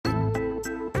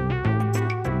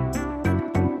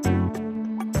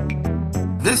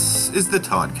is the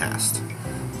Toddcast,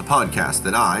 a podcast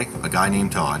that I, a guy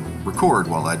named Todd, record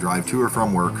while I drive to or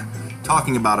from work,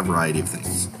 talking about a variety of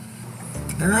things.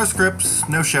 There are no scripts,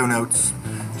 no show notes,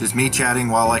 just me chatting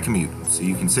while I commute, so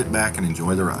you can sit back and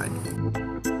enjoy the ride.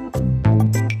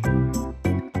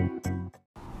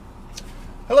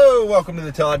 Hello, welcome to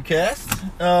the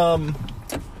Toddcast.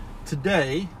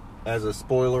 Today, as a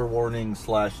spoiler warning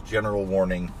 / general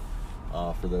warning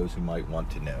for those who might want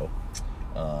to know,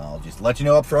 I'll just let you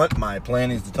know up front, my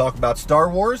plan is to talk about Star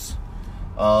Wars.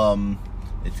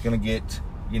 It's going to get,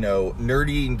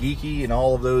 nerdy and geeky and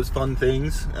all of those fun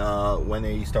things when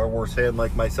a Star Wars fan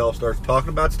like myself starts talking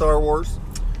about Star Wars.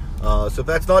 So if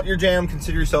that's not your jam,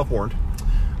 consider yourself warned.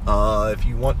 If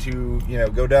you want to,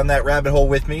 go down that rabbit hole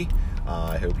with me,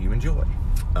 I hope you enjoy.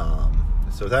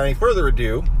 So without any further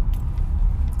ado,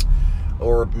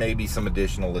 or maybe some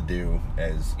additional ado,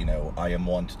 as, I am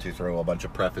wont to throw a bunch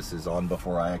of prefaces on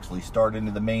before I actually start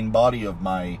into the main body of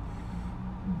my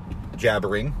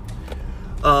jabbering.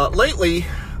 Lately,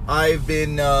 I've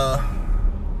been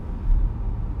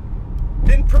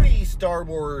pretty Star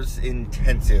Wars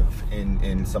intensive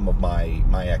in some of my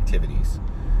activities.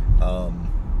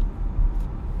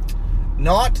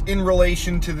 Not in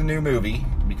relation to the new movie,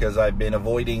 because I've been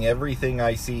avoiding everything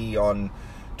I see on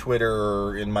Twitter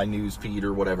or in my news feed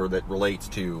or whatever that relates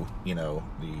to,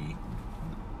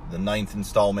 the ninth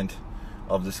installment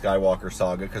of the Skywalker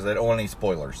saga, because I don't want any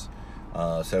spoilers.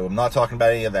 So I'm not talking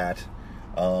about any of that.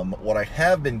 What I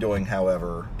have been doing,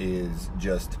 however, is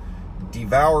just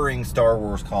devouring Star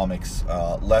Wars comics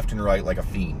left and right like a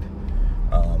fiend.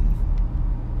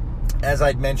 As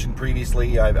I'd mentioned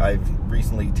previously, I've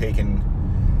recently taken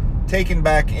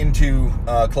back into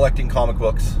collecting comic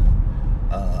books.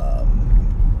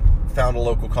 Found a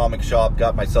local comic shop,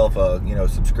 got myself a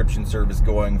subscription service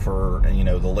going for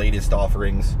the latest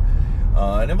offerings,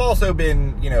 and I've also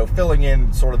been filling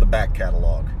in sort of the back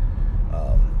catalog.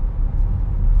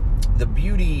 The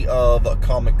beauty of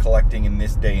comic collecting in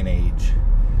this day and age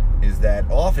is that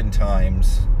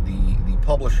oftentimes the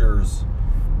publishers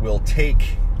will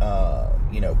take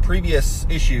previous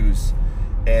issues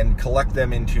and collect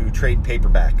them into trade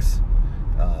paperbacks.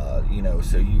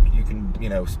 So you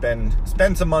can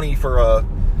spend some money for a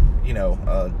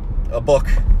book.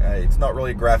 It's not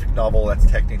really a graphic novel. That's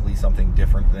technically something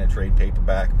different than a trade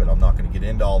paperback, but I'm not going to get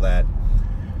into all that.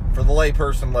 For the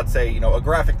layperson, let's say a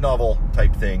graphic novel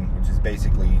type thing, which is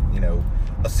basically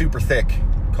a super thick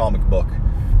comic book,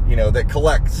 that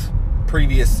collects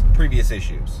previous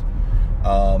issues.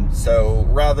 So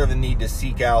rather than need to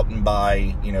seek out and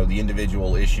buy the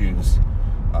individual issues,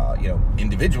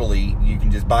 individually, you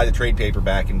can just buy the trade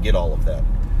paperback and get all of that.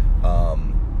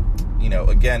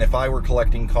 Again, if I were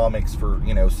collecting comics for,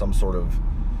 some sort of,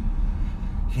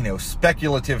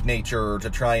 speculative nature to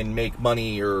try and make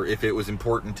money, or if it was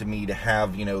important to me to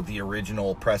have, the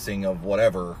original pressing of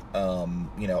whatever,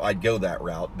 I'd go that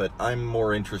route. But I'm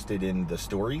more interested in the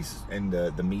stories and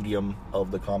the medium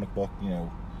of the comic book,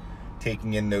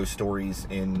 taking in those stories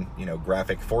in,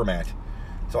 graphic format.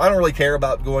 So I don't really care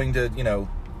about going to,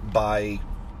 buy,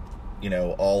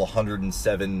 all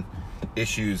 107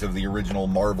 issues of the original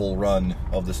Marvel run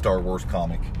of the Star Wars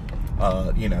comic.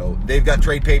 They've got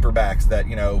trade paperbacks that,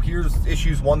 here's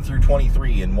issues 1 through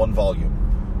 23 in one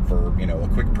volume for, a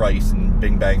quick price, and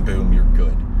bing, bang, boom, you're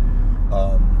good.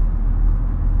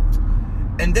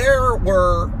 And there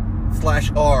were,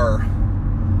 /are,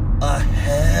 a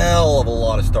hell of a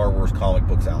lot of Star Wars comic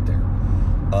books out there.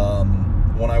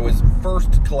 When I was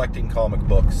first collecting comic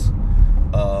books,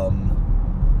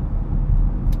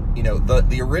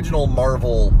 the original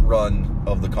Marvel run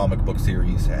of the comic book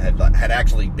series had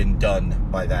actually been done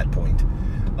by that point.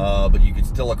 But you could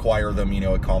still acquire them,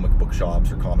 at comic book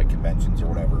shops or comic conventions or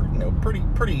whatever,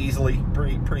 pretty easily,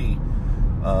 pretty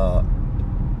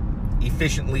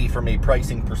efficiently from a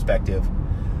pricing perspective.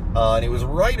 And it was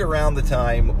right around the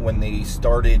time when they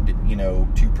started,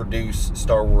 to produce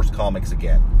Star Wars comics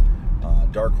again.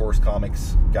 Dark Horse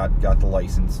Comics got the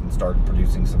license and started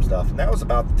producing some stuff, and that was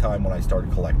about the time when I started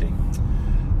collecting.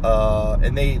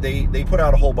 And they put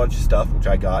out a whole bunch of stuff, which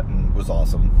I got and was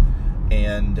awesome.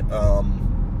 And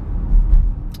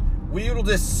we will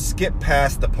just skip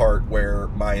past the part where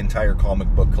my entire comic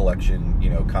book collection,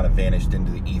 kind of vanished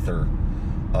into the ether,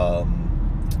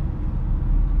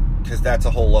 because that's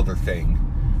a whole other thing.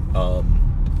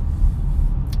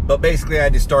 But basically, I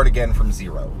had to start again from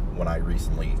zero when I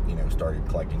recently, started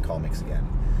collecting comics again.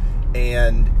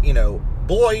 And,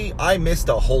 boy, I missed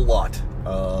a whole lot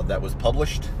that was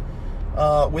published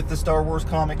with the Star Wars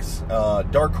comics.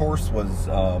 Dark Horse was,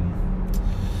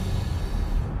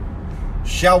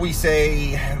 shall we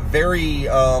say, very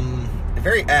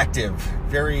very active,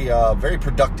 very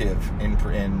productive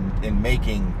in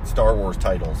making Star Wars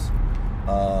titles.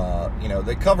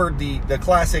 They covered the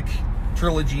classic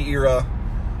trilogy era.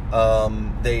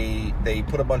 They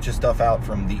put a bunch of stuff out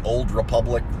from the Old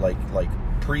Republic, like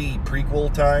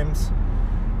prequel times.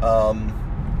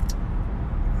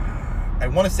 I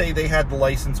want to say they had the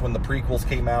license when the prequels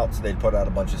came out, so they'd put out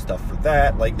a bunch of stuff for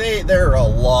that. Like, there are a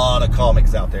lot of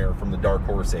comics out there from the Dark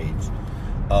Horse age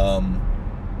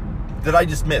that I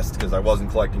just missed because I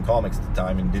wasn't collecting comics at the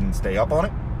time and didn't stay up on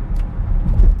it.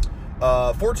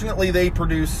 Fortunately, they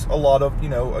produce a lot of,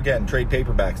 again, trade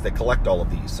paperbacks that collect all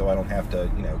of these, so I don't have to,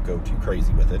 go too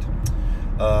crazy with it.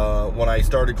 When I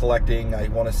started collecting, I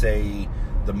want to say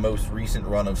the most recent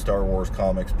run of Star Wars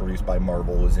comics produced by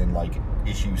Marvel was in,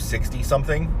 issue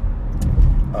 60-something.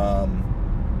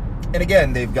 And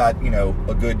again, they've got,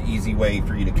 a good, easy way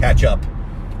for you to catch up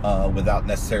without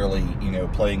necessarily,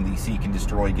 playing the Seek and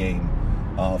Destroy game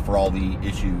for all the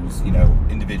issues,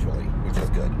 individually, which is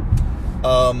good.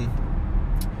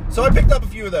 So I picked up a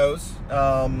few of those.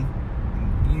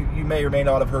 You may or may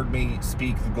not have heard me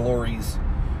speak the glories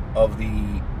of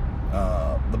the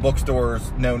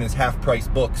bookstores known as Half Price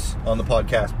Books on the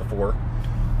podcast before.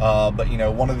 But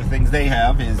one of the things they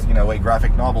have is, a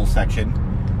graphic novel section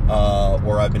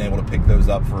where I've been able to pick those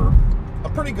up for a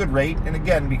pretty good rate. And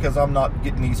again, because I'm not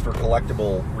getting these for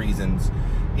collectible reasons,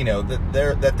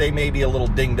 that they may be a little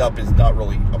dinged up is not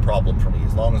really a problem for me.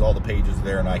 As long as all the pages are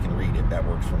there and I can read it, that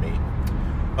works for me.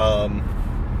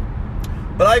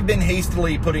 But I've been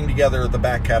hastily putting together the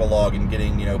back catalog and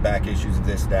getting, back issues of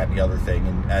this, that, and the other thing.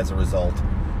 And as a result,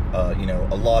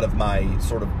 a lot of my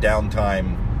sort of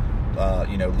downtime,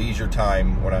 leisure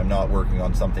time when I'm not working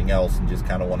on something else and just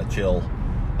kind of want to chill,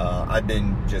 I've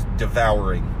been just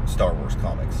devouring Star Wars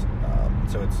comics.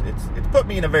 So it's put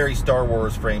me in a very Star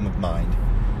Wars frame of mind,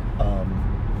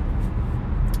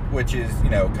 which is,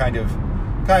 kind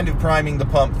of priming the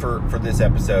pump for this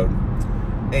episode.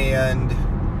 And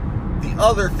the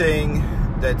other thing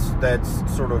that's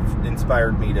sort of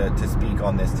inspired me to speak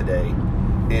on this today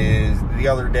is the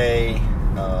other day,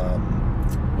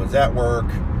 was at work,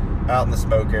 out in the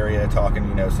smoke area,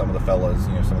 talking, some of the fellas,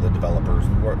 some of the developers.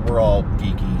 And we're all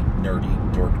geeky,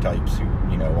 nerdy, dork types who,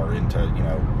 are into,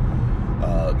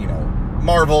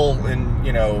 Marvel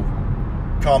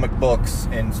and, comic books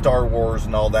and Star Wars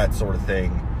and all that sort of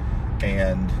thing.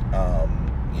 And,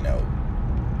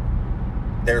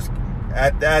 there's,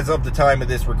 as of the time of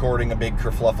this recording, a big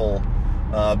kerfluffle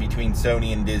between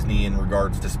Sony and Disney in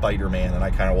regards to Spider-Man, and I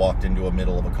kind of walked into a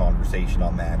middle of a conversation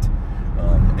on that,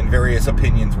 and various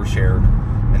opinions were shared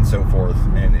and so forth,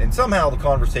 and somehow the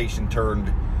conversation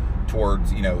turned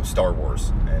towards, Star Wars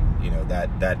and,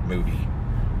 that movie,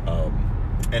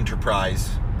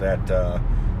 Enterprise,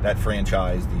 that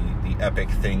franchise, the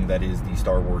epic thing that is the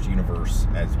Star Wars universe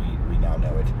as we now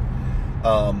know it.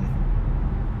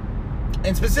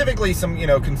 And specifically some,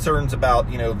 concerns about,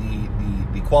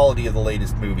 the quality of the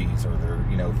latest movies, or their,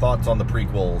 thoughts on the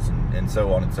prequels and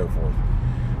so on and so forth.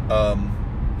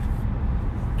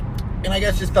 And I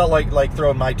guess just felt like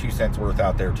throwing my 2 cents worth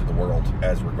out there to the world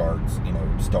as regards,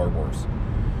 Star Wars.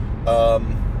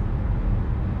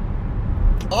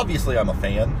 Obviously I'm a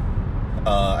fan.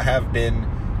 I have been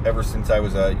ever since I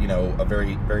was a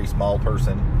very, very small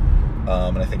person.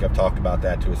 And I think I've talked about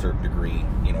that to a certain degree,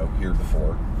 here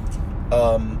before.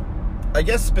 I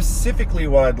guess specifically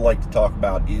what I'd like to talk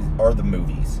about are the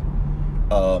movies.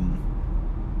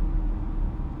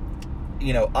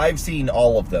 I've seen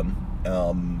all of them,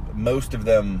 most of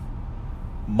them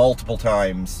multiple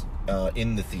times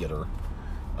in the theater.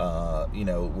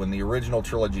 When the original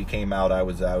trilogy came out, I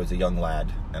was a young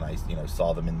lad, and I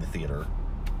saw them in the theater,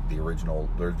 the original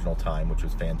time, which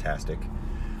was fantastic.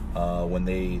 When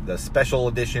the special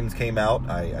editions came out,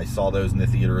 I saw those in the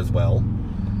theater as well.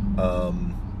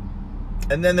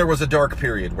 And then there was a dark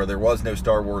period where there was no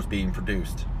Star Wars being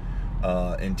produced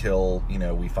until,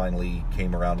 we finally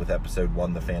came around with Episode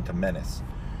 1, The Phantom Menace.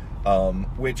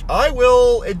 Which I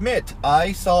will admit,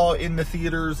 I saw in the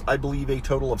theaters, I believe, a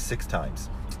total of 6 times.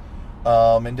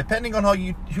 And depending on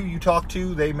who you talk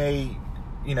to, they may,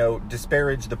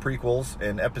 disparage the prequels,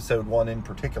 and Episode 1 in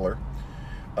particular.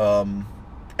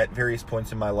 At various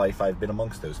points in my life, I've been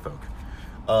amongst those folk.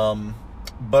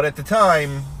 But at the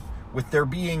time, with there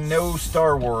being no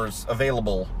Star Wars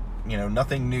available,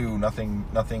 nothing new,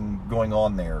 nothing going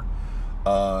on there,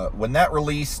 when that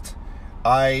released,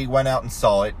 I went out and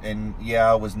saw it, and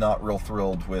I was not real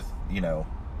thrilled with,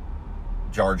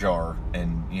 Jar Jar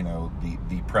and,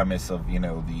 the premise of,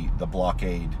 the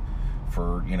blockade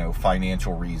for,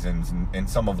 financial reasons and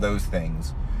some of those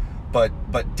things.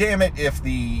 But damn it, if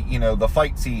the the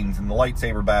fight scenes and the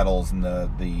lightsaber battles and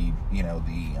the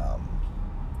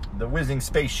whizzing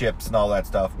spaceships and all that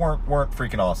stuff weren't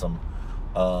freaking awesome.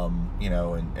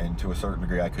 And to a certain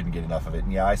degree I couldn't get enough of it.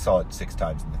 And yeah, I saw it 6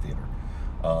 times in the theater.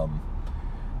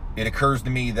 It occurs to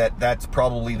me that that's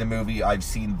probably the movie I've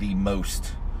seen the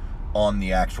most on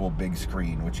the actual big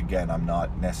screen, which again, I'm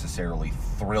not necessarily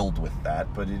thrilled with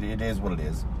that, but it is what it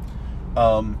is.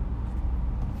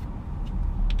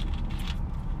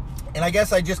 And I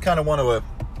guess I just kind of want to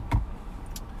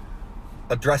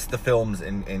address the films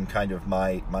and kind of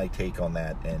my take on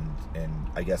that, and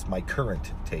I guess my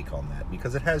current take on that,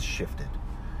 because it has shifted.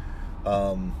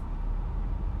 And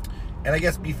I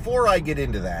guess before I get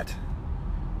into that,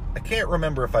 I can't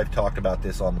remember if I've talked about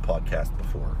this on the podcast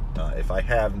before. If I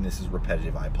have, and this is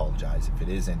repetitive, I apologize. If it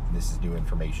isn't, and this is new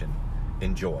information,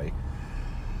 enjoy.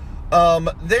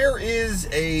 There is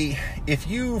if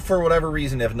you, for whatever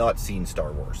reason, have not seen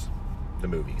Star Wars, the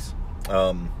movies,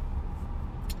 and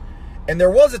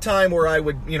there was a time where I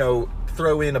would,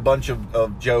 throw in a bunch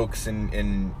of jokes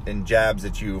and jabs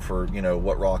at you for,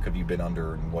 what rock have you been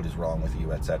under and what is wrong with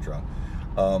you, etc.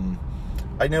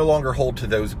 I no longer hold to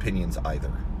those opinions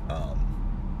either.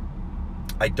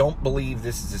 I don't believe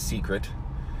this is a secret,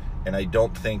 and I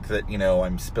don't think that,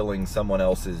 I'm spilling someone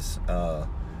else's,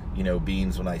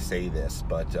 beans when I say this,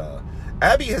 but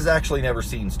Abby has actually never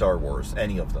seen Star Wars,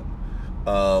 any of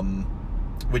them.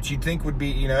 Which you'd think would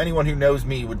be, anyone who knows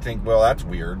me would think, well, that's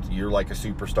weird. You're like a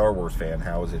super Star Wars fan.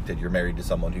 How is it that you're married to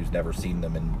someone who's never seen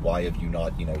them, and why have you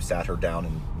not, sat her down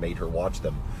and made her watch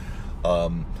them?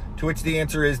 To which the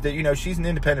answer is that, she's an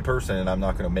independent person, and I'm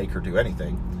not going to make her do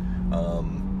anything.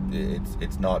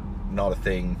 It's not a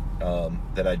thing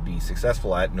that I'd be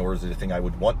successful at, nor is it a thing I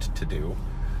would want to do.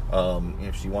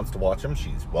 If she wants to watch them,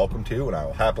 she's welcome to, and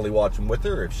I'll happily watch them with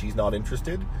her. If she's not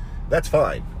interested, that's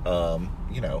fine.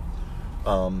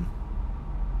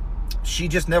 She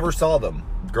just never saw them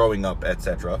growing up,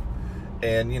 etc.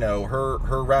 And,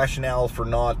 her rationale for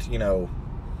not,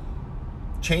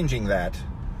 changing that,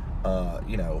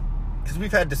 because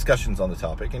we've had discussions on the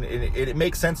topic, and it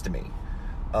makes sense to me.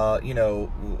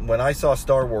 When I saw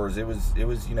Star Wars, it was,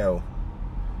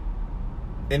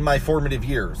 in my formative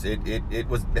years, it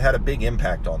had a big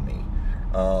impact on me.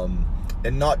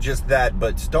 And not just that,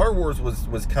 but Star Wars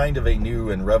was kind of a new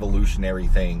and revolutionary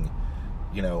thing,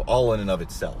 all in and of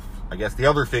itself. I guess the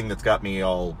other thing that's got me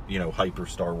all, hyper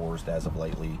Star Wars as of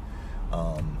lately,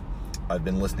 I've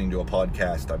been listening to a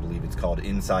podcast, I believe it's called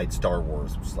Inside Star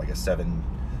Wars, which is like a seven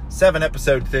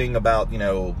episode thing about,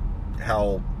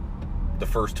 how the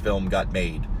first film got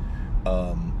made,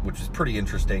 which is pretty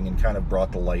interesting, and kind of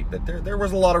brought to light that there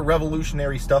was a lot of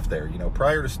revolutionary stuff there.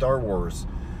 Prior to Star Wars,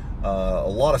 a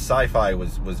lot of sci-fi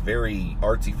was very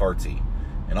artsy-fartsy,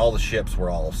 and all the ships were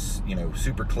all,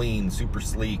 super clean, super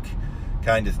sleek,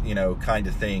 kind of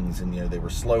things, and, they were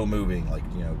slow moving, like,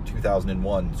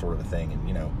 2001 sort of a thing,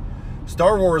 and,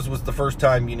 Star Wars was the first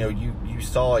time, you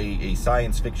saw a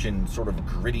science fiction sort of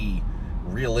gritty,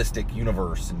 realistic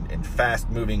universe, and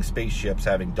fast-moving spaceships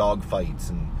having dogfights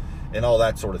and all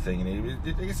that sort of thing, and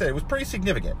like I said, it was pretty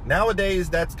significant. Nowadays,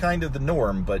 that's kind of the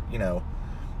norm, but,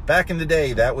 back in the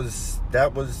day, that was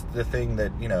the thing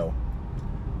that,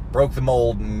 broke the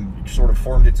mold and sort of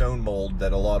formed its own mold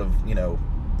that a lot of,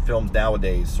 films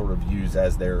nowadays sort of use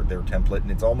as their template,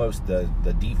 and it's almost the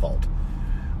default.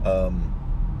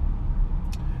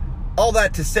 All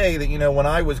that to say that, when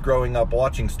I was growing up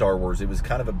watching Star Wars, it was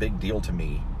kind of a big deal to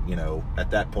me,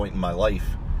 at that point in my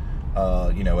life,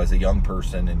 as a young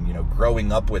person, and,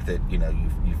 growing up with it, you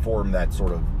form that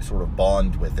sort of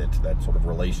bond with it, that sort of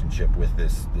relationship with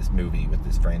this movie, with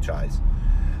this franchise,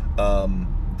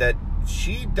 that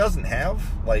she doesn't have,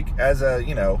 like, as a,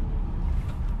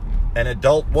 an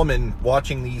adult woman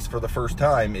watching these for the first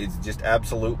time is just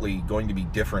absolutely going to be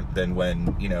different than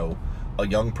when, a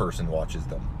young person watches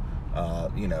them.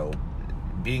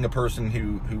 Being a person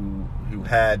who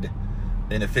had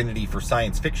an affinity for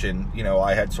science fiction,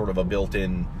 I had sort of a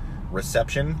built-in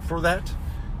reception for that.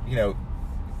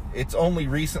 It's only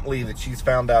recently that she's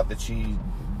found out that she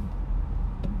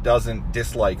doesn't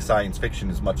dislike science fiction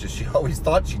as much as she always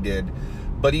thought she did.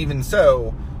 But even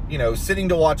so, sitting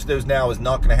to watch those now is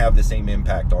not going to have the same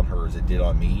impact on her as it did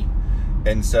on me.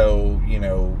 And so,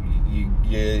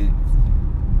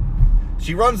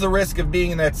 she runs the risk of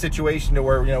being in that situation to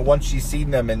where, once she's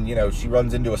seen them and, she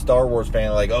runs into a Star Wars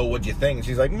fan like, oh, what'd you think? And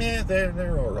she's like, meh,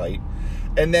 they're all right.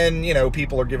 And then,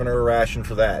 people are giving her a ration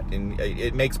for that. And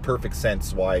it makes perfect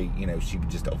sense why, she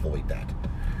would just avoid that.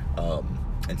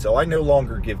 And so I no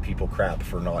longer give people crap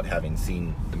for not having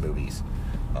seen the movies.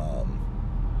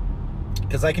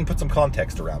 because I can put some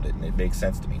context around it, and it makes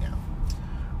sense to me now.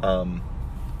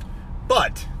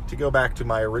 But to go back to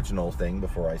my original thing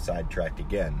before I sidetracked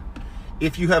again,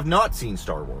 if you have not seen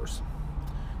Star Wars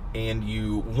and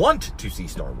you want to see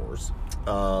Star Wars,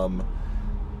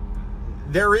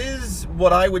 there is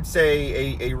what I would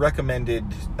say a recommended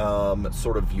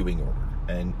sort of viewing order,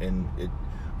 and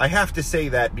I have to say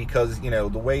that because, you know,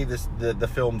 the way the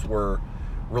films were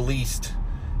released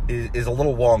is a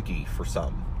little wonky for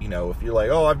some. You know, if you're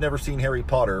like, oh, I've never seen Harry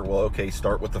Potter, well, okay,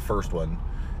 start with the first one,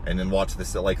 and then watch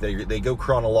this. Like they go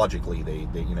chronologically.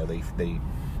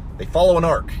 They follow an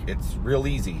arc. It's real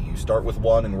easy. You start with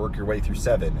 1 and work your way through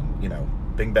 7, and, you know,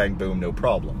 bing bang boom, no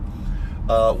problem.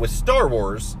 With Star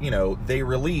Wars, you know, they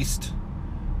released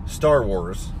Star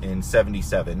Wars in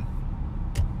 1977,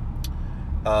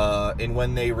 and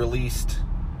when they released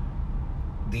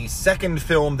the second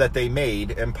film that they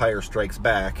made, Empire Strikes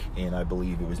Back, in, I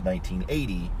believe it was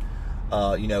 1980,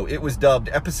 you know, it was dubbed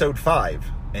Episode 5,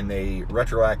 and they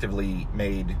retroactively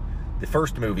made the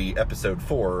first movie, Episode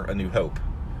 4, A New Hope.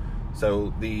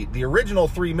 So the original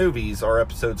 3 movies are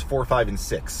Episodes 4, 5, and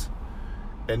 6.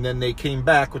 And then they came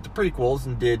back with the prequels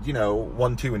and did, you know,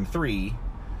 1, 2, and 3.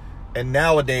 And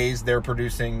nowadays they're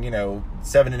producing, you know,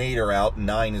 7 and 8 are out, and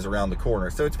 9 is around the corner.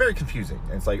 So it's very confusing.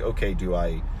 And it's like, okay, do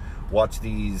I watch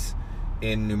these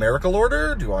in numerical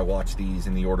order? Do I watch these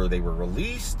in the order they were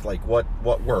released? Like, what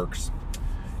works?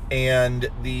 And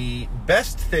the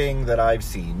best thing that I've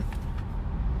seen,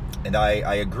 and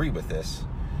I agree with this,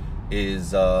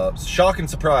 is shock and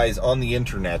surprise on the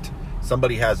internet.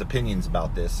 Somebody has opinions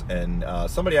about this, and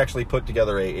somebody actually put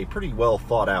together a pretty well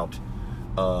thought out,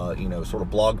 you know, sort of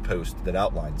blog post that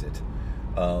outlines it.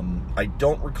 I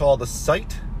don't recall the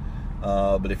site,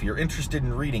 but if you're interested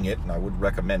in reading it, and I would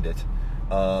recommend it,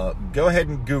 go ahead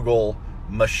and Google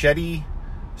Machete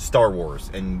Star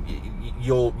Wars, and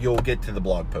you'll get to the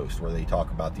blog post where they talk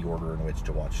about the order in which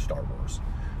to watch Star Wars.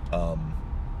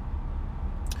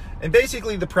 And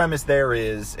basically the premise there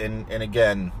is, and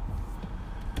again,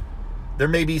 there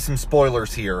may be some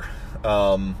spoilers here.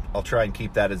 I'll try and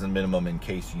keep that as a minimum in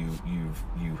case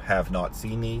you have not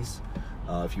seen these.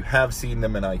 If you have seen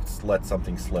them and I let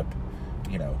something slip,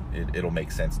 you know, it'll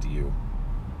make sense to you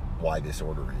why this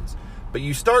order is. But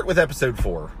you start with Episode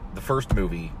 4, the first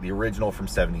movie, the original from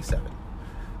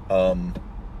 1977.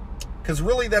 Because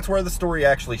really that's where the story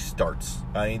actually starts.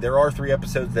 I mean, there are 3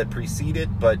 episodes that precede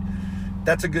it, but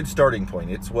that's a good starting point.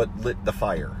 It's what lit the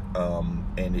fire.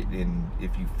 And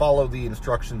if you follow the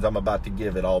instructions I'm about to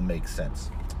give, it all makes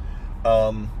sense.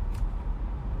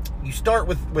 You start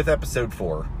with Episode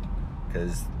 4,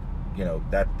 because, you know,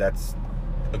 that's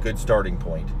a good starting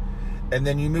point. And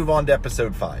then you move on to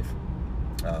Episode 5.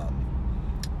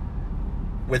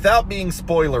 Without being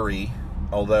spoilery,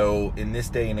 although in this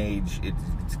day and age,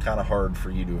 it's kind of hard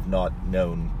for you to have not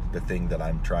known the thing that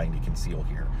I'm trying to conceal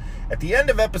here. At the end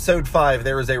of Episode 5,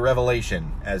 there is a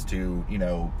revelation as to, you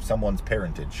know, someone's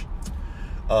parentage,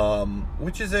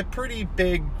 which is a pretty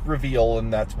big reveal,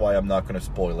 and that's why I'm not going to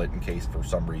spoil it in case for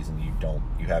some reason you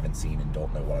haven't seen and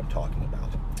don't know what I'm talking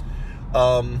about.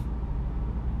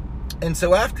 And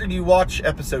so after you watch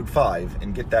Episode 5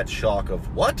 and get that shock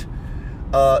of what,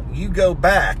 you go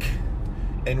back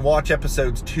and watch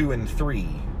Episodes 2 and 3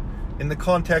 in the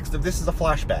context of this is a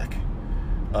flashback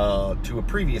to a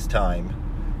previous time,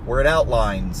 where it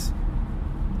outlines,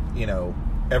 you know,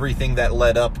 everything that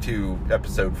led up to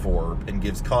Episode 4 and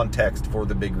gives context for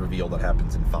the big reveal that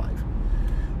happens in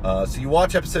 5. So you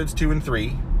watch Episodes 2 and 3.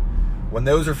 When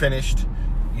those are finished,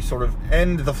 you sort of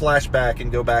end the flashback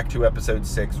and go back to Episode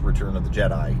 6, Return of the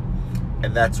Jedi.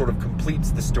 And that sort of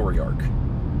completes the story arc.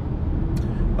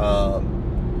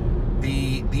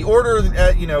 The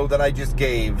order, you know, that I just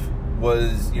gave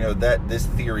was, you know, that this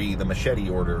theory, the Machete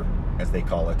order, as they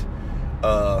call it,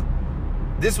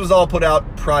 this was all put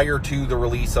out prior to the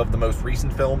release of the most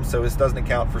recent film, so this doesn't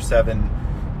account for 7,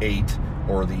 8,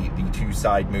 or the 2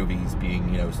 side movies being,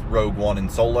 you know, Rogue One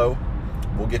and Solo.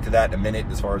 We'll get to that in a minute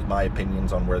as far as my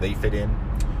opinions on where they fit in.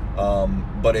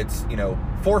 But it's, you know,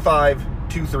 4, 5,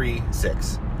 2, 3,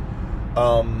 6.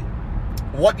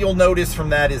 What you'll notice from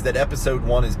that is that Episode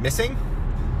 1 is missing,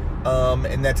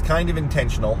 and that's kind of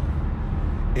intentional,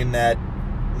 in that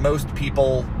most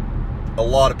people, a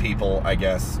lot of people, I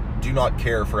guess, do not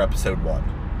care for Episode 1.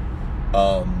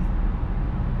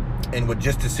 And would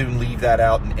just as soon leave that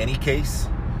out in any case.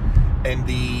 And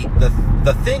the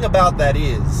thing about that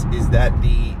is that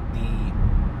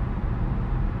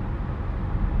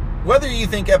whether you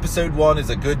think Episode 1 is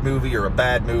a good movie or a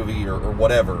bad movie or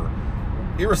whatever,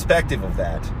 irrespective of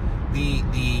that,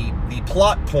 the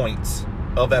plot points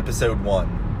of Episode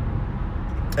 1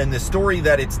 and the story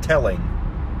that it's telling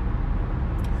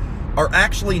are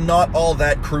actually not all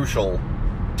that crucial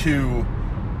to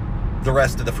the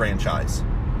rest of the franchise.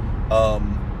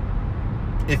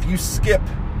 If you skip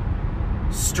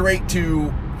straight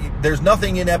to, there's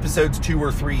nothing in episodes 2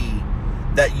 or 3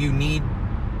 that you need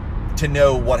to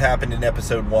know what happened in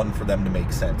episode 1 for them to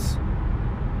make sense,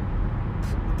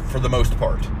 for the most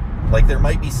part. Like, there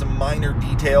might be some minor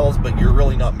details, but you're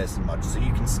really not missing much, so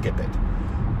you can skip it.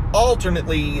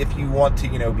 Alternately, if you want to,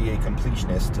 be a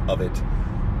completionist of it,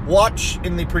 watch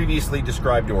in the previously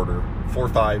described order, 4,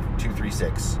 5, 2, 3,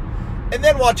 6, and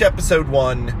then watch episode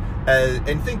 1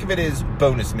 and think of it as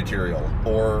bonus material,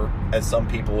 or as some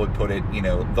people would put it,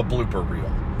 the blooper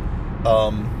reel.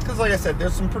 Because like I said,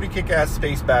 there's some pretty kick-ass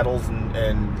space battles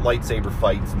and lightsaber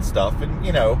fights and stuff, and,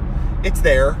 it's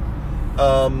there.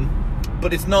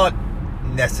 But it's not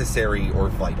necessary or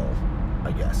vital,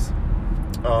 I guess.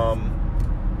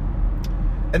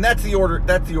 And that's the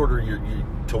order you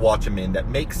to watch them in. That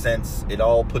makes sense. It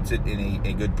all puts it in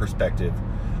a good perspective.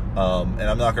 And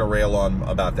I'm not going to rail on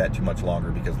about that too much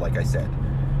longer, because like I said,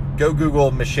 go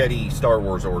Google Machete Star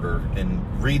Wars order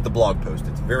and read the blog post.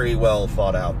 It's very well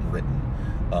thought out and written,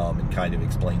 and kind of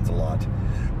explains a lot.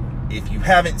 If you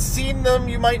haven't seen them,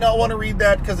 you might not want to read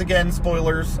that, because again,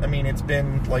 spoilers. I mean, it's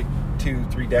been like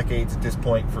 2-3 decades at this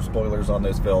point for spoilers on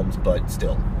those films, but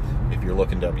still, if you're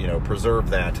looking to, preserve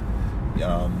that,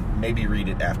 maybe read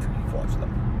it after you've watched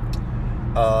them.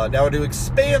 Now, to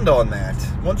expand on that,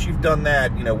 once you've done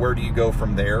that, where do you go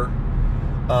from there?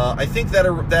 I think that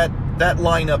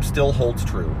lineup still holds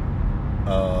true.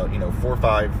 4,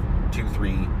 5, 2,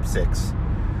 3, 6.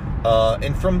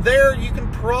 And from there, you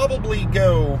can probably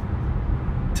go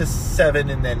to 7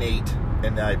 and then 8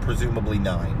 and presumably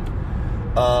 9.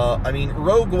 I mean,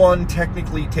 Rogue One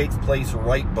technically takes place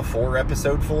right before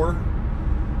Episode 4,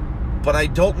 but I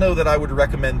don't know that I would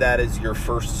recommend that as your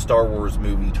first Star Wars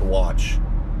movie to watch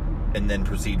and then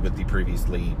proceed with the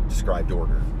previously described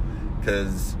order.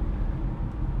 Because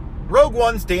Rogue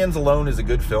One stands alone as a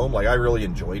good film. Like, I really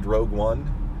enjoyed Rogue One.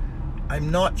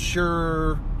 I'm not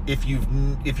sure if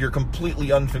you're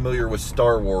completely unfamiliar with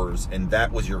Star Wars and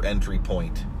that was your entry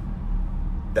point,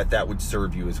 that would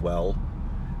serve you as well.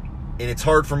 And it's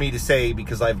hard for me to say,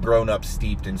 because I've grown up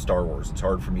steeped in Star Wars. It's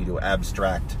hard for me to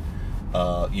abstract,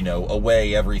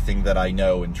 away everything that I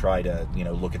know and try to,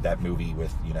 look at that movie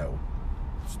with,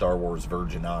 Star Wars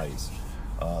virgin eyes,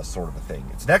 sort of a thing.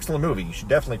 It's an excellent movie. You should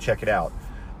definitely check it out.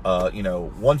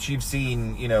 Once you've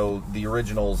seen, the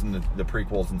originals and the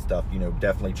prequels and stuff,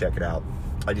 definitely check it out.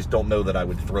 I just don't know that I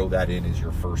would throw that in as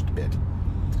your first bit.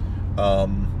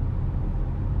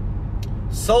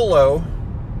 Solo,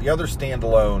 the other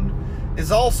standalone,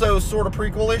 is also sort of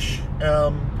prequel-ish.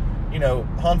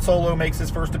 Han Solo makes his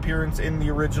first appearance in the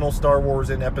original Star Wars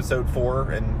in Episode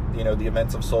 4, and, the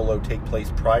events of Solo take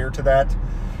place prior to that.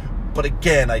 But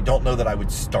again, I don't know that I would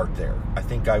start there. I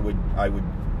think I would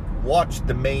watch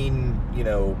the main,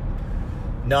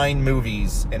 9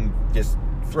 movies and just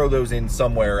throw those in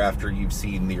somewhere after you've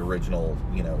seen the original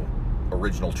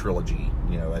trilogy,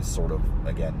 as sort of,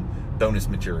 again, bonus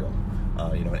material,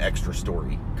 an extra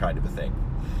story kind of a thing.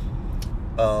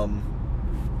 I'm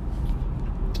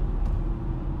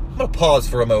gonna pause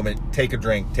for a moment, take a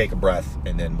drink, take a breath,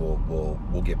 and then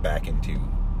we'll get back into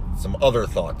some other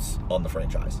thoughts on the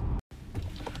franchise.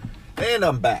 And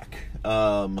I'm back.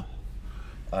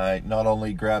 I not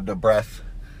only grabbed a breath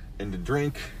and a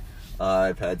drink,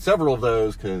 I've had several of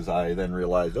those, because I then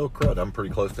realized, oh crud, I'm pretty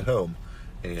close to home.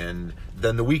 And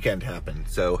then the weekend happened.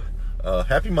 So,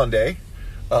 happy Monday.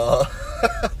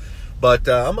 But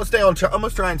I'm gonna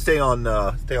try and stay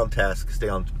on task, stay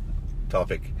on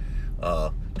topic,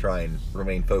 try and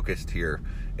remain focused here.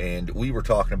 And we were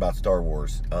talking about Star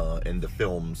Wars and the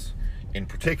films in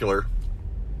particular.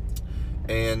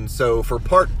 And so for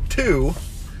part 2,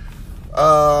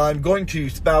 I'm going to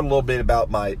spout a little bit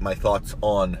about my thoughts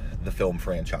on the film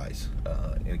franchise.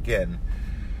 And again,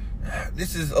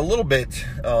 this is a little bit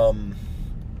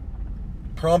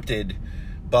prompted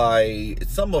by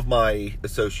some of my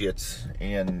associates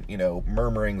and,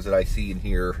 murmurings that I see and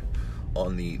hear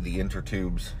on the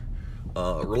intertubes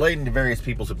relating to various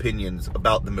people's opinions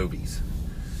about the movies.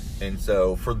 And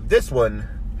so for this one,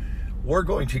 we're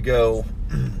going to go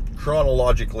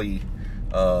chronologically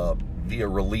via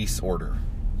release order.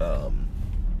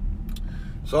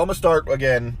 So I'm going to start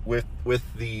again with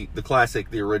the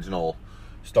classic, the original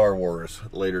Star Wars,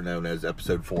 later known as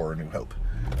Episode 4, A New Hope.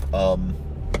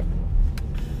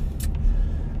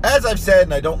 As I've said,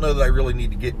 and I don't know that I really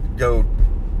need to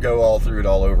go all through it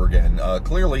all over again.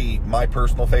 Clearly, my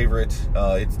personal favorite.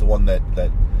 It's the one that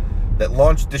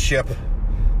launched the ship,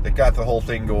 that got the whole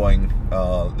thing going.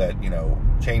 That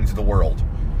changed the world.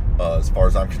 as far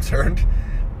as I'm concerned.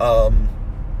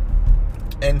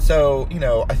 And so, you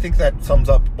know, I think that sums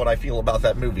up what I feel about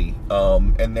that movie.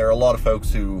 And there are a lot of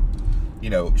folks who, you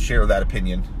know, share that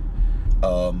opinion.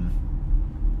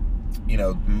 You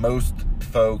know, most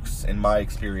folks, in my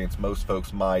experience, most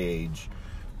folks my age,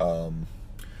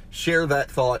 share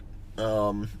that thought,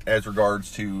 as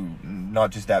regards to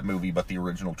not just that movie, but the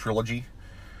original trilogy.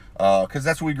 Because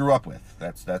that's what we grew up with.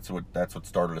 That's what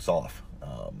started us off.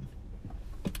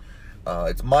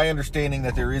 It's my understanding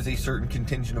that there is a certain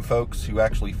contingent of folks who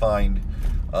actually find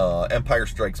Empire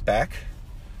Strikes Back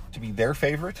to be their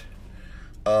favorite,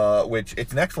 which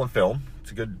it's an excellent film.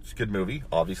 It's a good movie.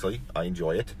 Obviously, I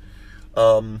enjoy it.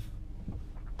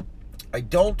 I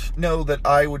don't know that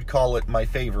I would call it my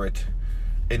favorite,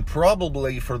 and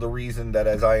probably for the reason that,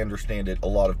 as I understand it, a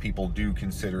lot of people do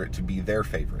consider it to be their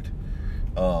favorite.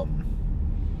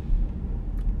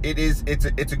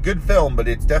 It's a good film, but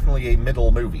it's definitely a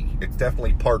middle movie. It's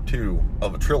definitely part 2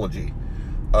 of a trilogy,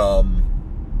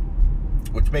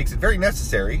 which makes it very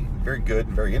necessary, very good,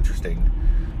 and very interesting.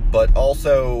 But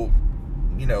also,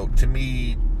 you know, to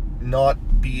me,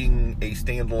 not being a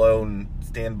standalone,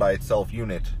 stand-by-itself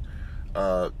unit,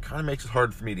 kind of makes it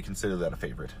hard for me to consider that a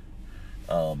favorite.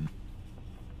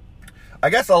 I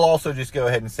guess I'll also just go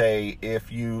ahead and say,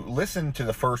 if you listen to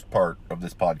the first part of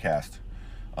this podcast,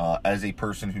 as a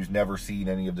person who's never seen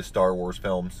any of the Star Wars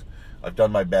films, I've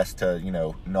done my best to, you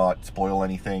know, not spoil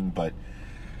anything, but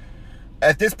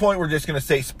at this point, we're just going to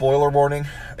say spoiler warning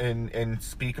and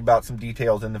speak about some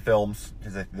details in the films,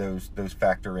 because those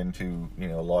factor into, you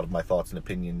know, a lot of my thoughts and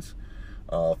opinions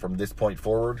from this point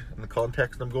forward in the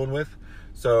context I'm going with.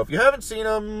 So if you haven't seen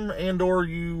them, and or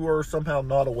you are somehow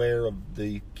not aware of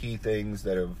the key things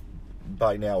that have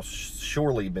by now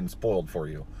surely been spoiled for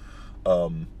you,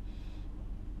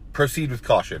 proceed with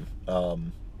caution.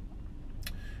 And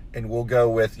we'll go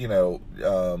with, you know,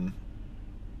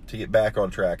 to get back on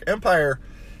track. Empire,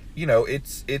 you know,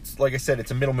 it's like I said,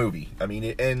 it's a middle movie. I mean,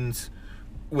 it ends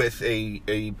with a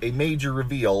major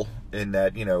reveal in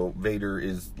that, you know, Vader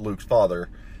is Luke's father,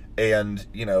 and,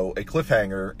 you know, a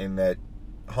cliffhanger in that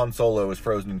Han Solo is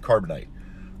frozen in carbonite.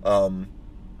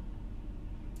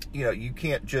 You know, you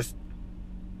can't just,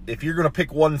 if you're going to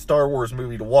pick one Star Wars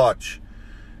movie to watch,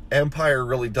 Empire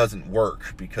really doesn't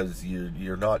work, because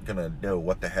you're not going to know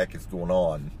what the heck is going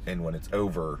on, and when it's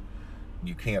over,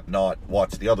 you can't not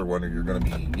watch the other one, or you're going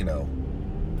to be, you know,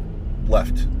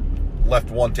 left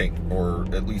wanting, or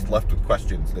at least left with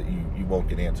questions that you won't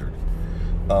get answered.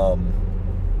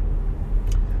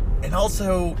 And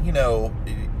also, you know,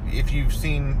 if you've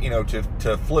seen, you know,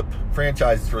 to flip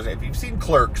franchises, for example, if you've seen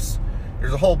Clerks,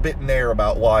 there's a whole bit in there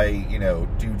about why, you know,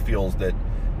 dude feels that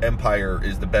Empire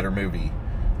is the better movie.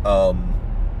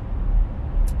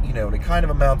 You know, and it kind of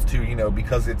amounts to, you know,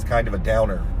 because it's kind of a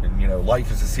downer, and, you know,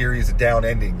 life is a series of down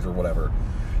endings or whatever.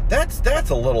 That's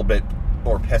a little bit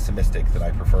more pessimistic than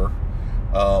I prefer.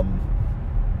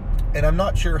 And I'm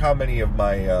not sure how many of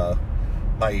my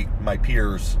my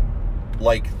peers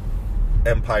like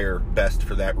Empire best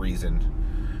for that reason,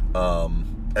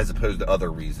 as opposed to other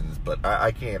reasons. But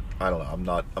I don't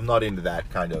know. I'm not into that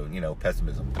kind of, you know,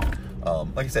 pessimism.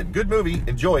 Like I said, good movie,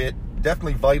 enjoy it.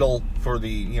 Definitely vital for the,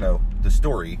 you know, the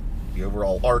story, the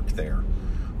overall arc there.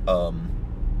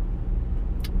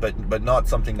 But not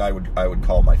something I would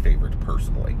call my favorite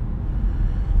personally.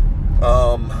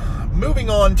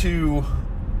 Moving on to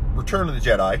Return of the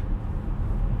Jedi.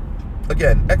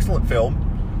 Again, excellent film.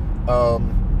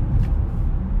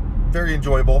 Very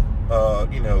enjoyable.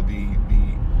 You know,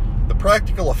 the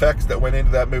practical effects that went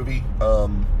into that movie,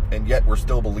 and yet were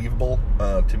still believable,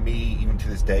 to me, even to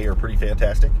this day, are pretty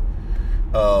fantastic.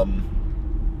 I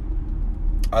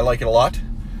like it a lot.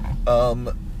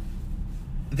 The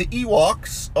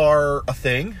Ewoks are a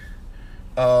thing.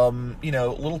 You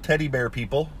know, little teddy bear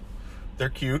people. They're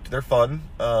cute. They're fun.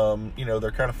 You know,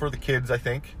 they're kind of for the kids, I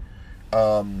think.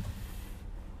 Do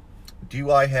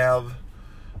I have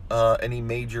any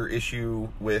major issue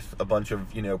with a bunch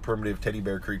of, you know, primitive teddy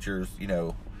bear creatures, you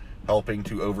know, helping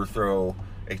to overthrow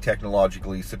a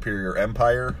technologically superior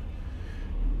empire?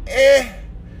 Yeah,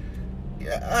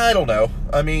 I don't know.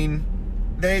 I mean,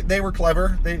 they were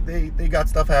clever. They got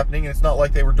stuff happening, and it's not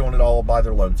like they were doing it all by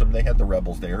their lonesome. They had the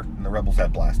rebels there, and the rebels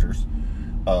had blasters,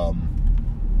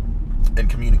 and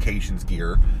communications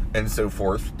gear, and so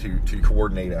forth to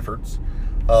coordinate efforts.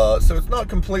 So it's not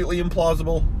completely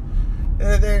implausible.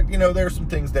 There, you know, there's some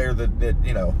things there that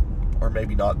you know, are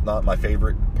maybe not my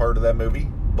favorite part of that movie,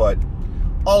 but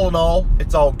all in all,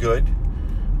 it's all good.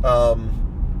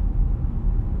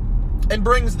 And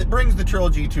brings the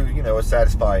trilogy to, you know, a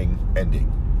satisfying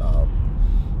ending.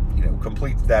 You know,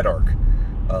 completes that arc.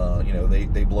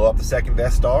 They blow up the second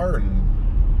Death Star,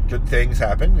 and good things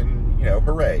happen, and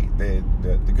hooray, the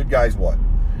good guys won.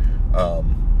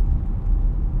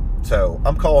 So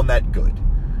I'm calling that good.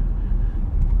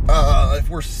 If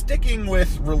we're sticking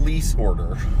with release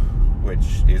order,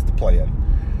 which is the plan,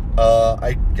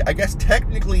 I guess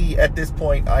technically at this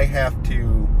point I have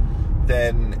to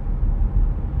then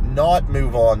not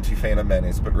move on to Phantom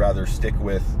Menace, but rather stick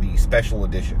with the special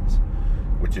editions,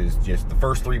 which is just the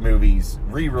first 3 movies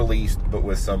re-released, but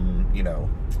with some,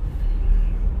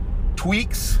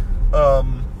 tweaks.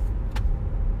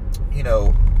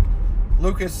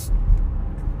 Lucas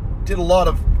did a lot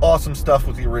of awesome stuff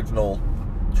with the original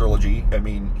trilogy. I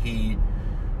mean, he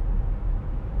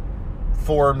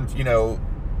formed,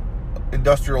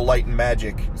 Industrial Light and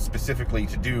Magic specifically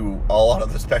to do a lot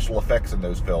of the special effects in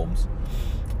those films,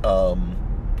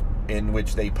 in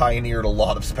which they pioneered a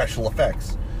lot of special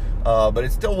effects. But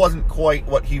it still wasn't quite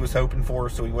what he was hoping for,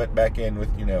 so he went back in with,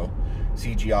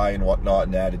 CGI and whatnot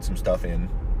and added some stuff in.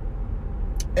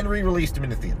 And re-released him in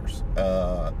the theaters.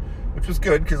 Which was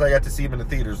good, because I got to see him in the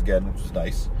theaters again, which was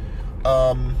nice.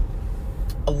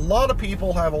 A lot of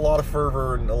people have a lot of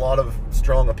fervor and a lot of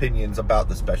strong opinions about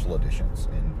the special editions.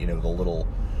 And, the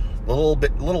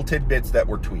little tidbits that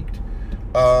were tweaked.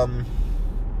 There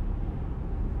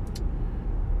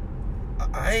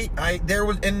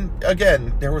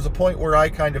was a point where I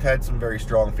kind of had some very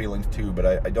strong feelings too, but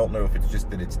I don't know if it's just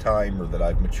that it's time, or that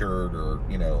I've matured, or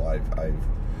I've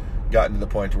gotten to the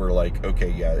point where, like,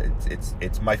 okay, yeah,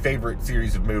 it's my favorite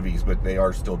series of movies, but they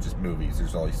are still just movies.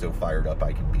 There's only so fired up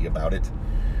I can be about it.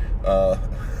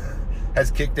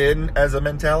 Has kicked in as a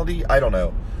mentality. I don't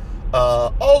know.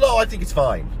 Although I think it's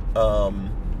fine. The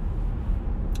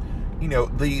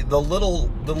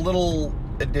little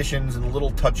additions and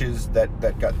little touches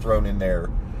that got thrown in there,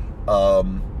 I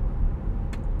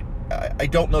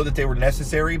don't know that they were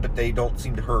necessary, but they don't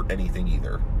seem to hurt anything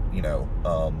either.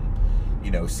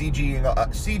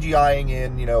 CGIing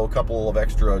in a couple of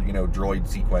extra droid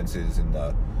sequences in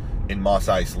Mos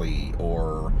Eisley,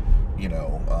 or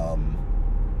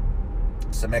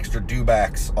some extra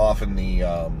dewbacks off in the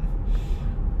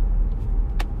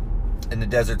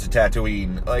deserts of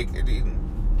Tatooine. Like,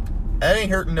 that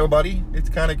ain't hurting nobody. It's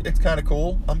kind of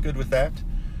cool. I'm good with that.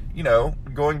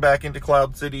 Going back into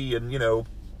Cloud City and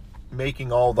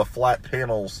making all the flat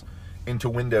panels into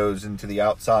windows into the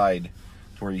outside,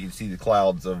 to where you can see the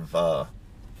clouds of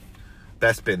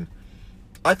Bespin.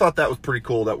 I thought that was pretty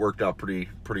cool. That worked out pretty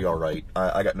all right.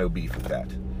 I got no beef with that.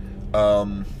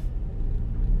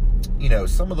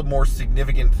 Some of the more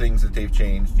significant things that they've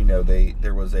changed.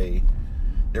 There was a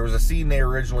scene they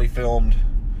originally filmed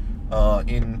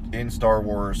in Star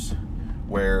Wars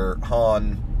where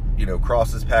Han,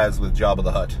 crosses paths with Jabba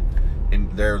the Hutt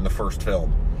in the first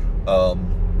film,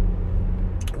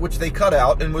 which they cut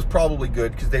out, and was probably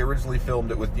good, because they originally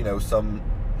filmed it with some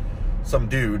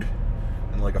dude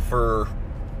in like a fur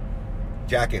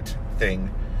jacket thing,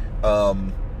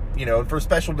 and for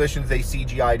special editions they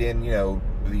CGI'd in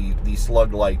the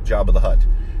slug-like Jabba the Hutt.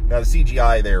 Now the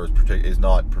CGI there is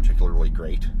not particularly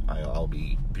great. I'll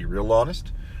be real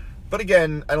honest. But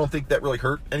again, I don't think that really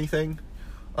hurt anything.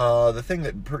 The thing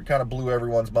that kind of blew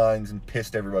everyone's minds and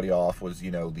pissed everybody off was,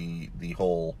 the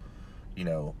whole,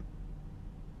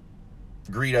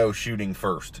 Greedo shooting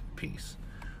first piece.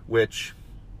 Which,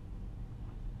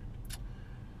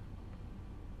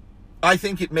 I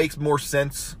think it makes more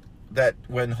sense that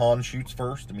when Han shoots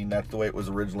first. I mean, that's the way it was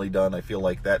originally done. I feel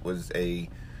like that was an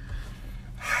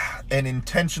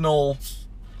intentional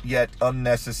yet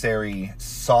unnecessary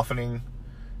softening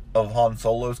of Han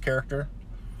Solo's character.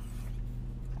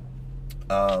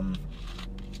 I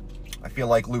feel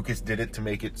like Lucas did it to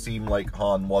make it seem like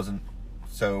Han wasn't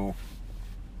so,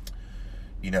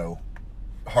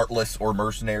 heartless or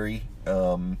mercenary,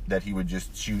 that he would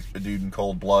just shoot a dude in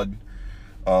cold blood.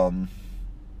 To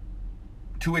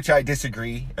which I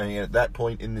disagree. I mean, at that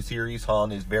point in the series,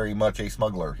 Han is very much a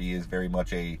smuggler. He is very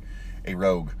much a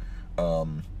rogue,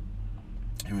 who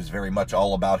is very much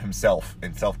all about himself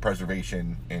and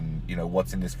self-preservation and,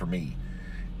 what's in this for me.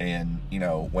 And,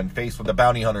 when faced with a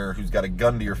bounty hunter who's got a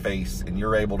gun to your face and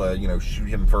you're able to, shoot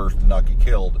him first and not get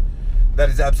killed, that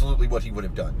is absolutely what he would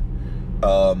have done.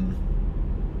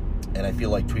 And I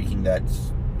feel like tweaking that,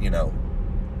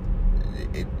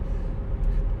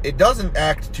 it doesn't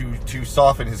act to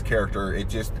soften his character. It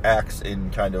just acts in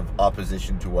kind of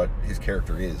opposition to what his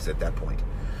character is at that point.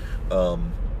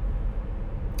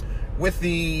 With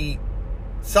the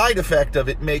side effect of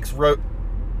it makes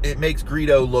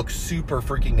Greedo look super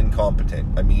freaking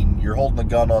incompetent. I mean, you're holding a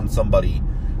gun on somebody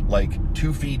like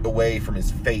 2 feet away from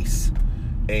his face,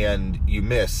 and you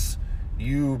miss.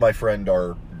 you, my friend,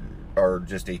 are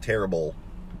just a terrible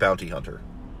bounty hunter.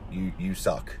 You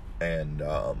suck, and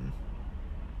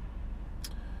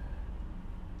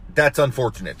that's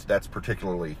unfortunate. That's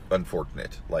particularly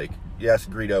unfortunate. Like, yes,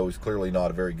 Greedo is clearly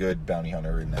not a very good bounty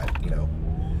hunter in that,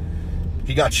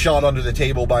 he got shot under the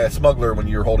table by a smuggler when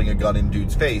you're holding a gun in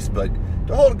dude's face, but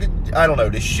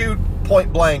to shoot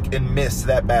point blank and miss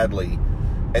that badly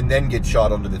and then get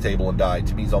shot under the table and die,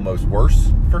 to me is almost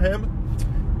worse for him.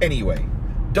 Anyway,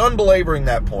 done belaboring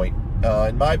that point.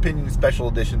 In my opinion, the special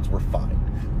editions were fine.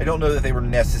 I don't know that they were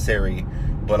necessary,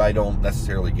 but I don't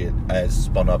necessarily get as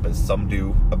spun up as some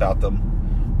do about them.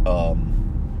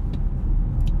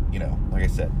 Like I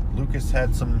said, Lucas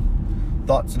had some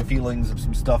thoughts and feelings of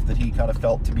some stuff that he kind of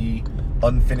felt to be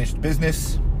unfinished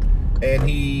business, and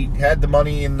he had the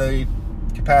money and the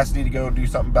capacity to go do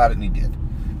something about it, and he did.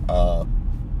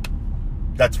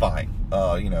 That's fine.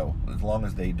 As long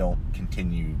as they don't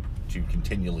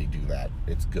continually do that,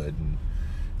 it's good. And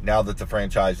now that the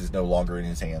franchise is no longer in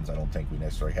his hands, I don't think we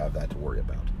necessarily have that to worry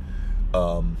about.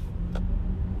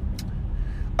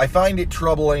 I find it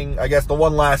troubling, I guess the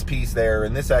one last piece there,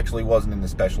 and this actually wasn't in the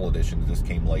special editions, this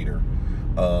came later,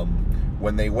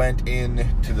 when they went in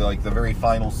to the very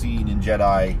final scene in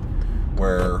Jedi,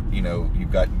 where,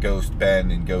 you've got Ghost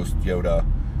Ben and Ghost Yoda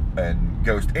and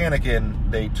Ghost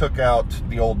Anakin. They took out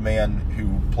the old man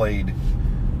who played,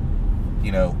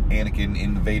 Anakin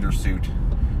in the Vader suit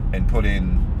and put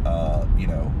in,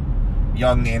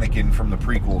 young Anakin from the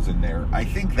prequels in there. I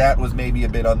think that was maybe a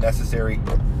bit unnecessary.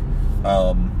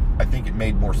 I think it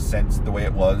made more sense the way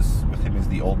it was with him as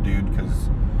the old dude, because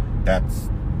that's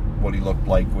what he looked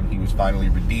like when he was finally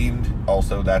redeemed.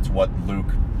 Also, that's what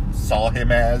Luke saw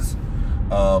him as.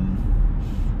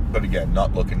 But again,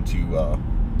 not looking to...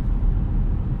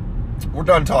 we're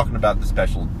done talking about the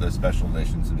special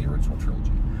editions in the original trilogy.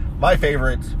 My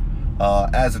favorite,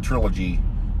 as a trilogy,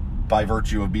 by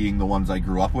virtue of being the ones I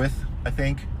grew up with, I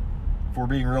think, if we're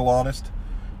being real honest.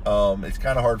 It's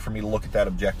kind of hard for me to look at that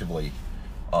objectively,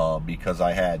 because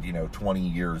I had, 20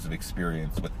 years of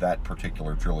experience with that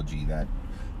particular trilogy,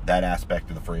 that aspect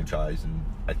of the franchise, and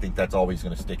I think that's always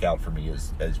going to stick out for me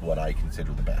as what I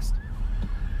consider the best.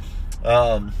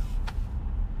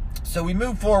 So we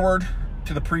move forward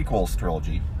to the prequels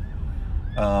trilogy.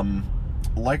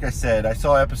 Like I said, I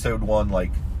saw episode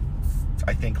 1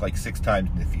 I think 6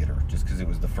 times in the theater, just because it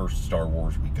was the first Star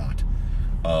Wars we got.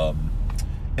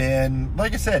 And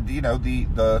like I said,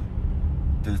 the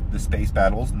space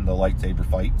battles and the lightsaber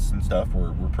fights and stuff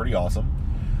were pretty awesome.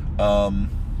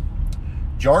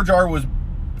 Jar Jar was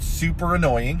super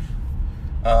annoying,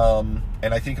 and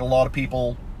I think a lot of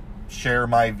people share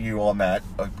my view on that,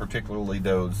 particularly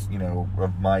those,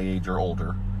 of my age or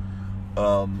older.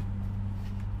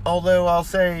 Although I'll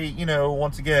say,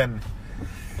 once again,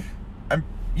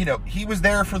 he was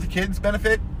there for the kids'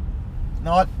 benefit,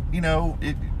 not,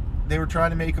 they were trying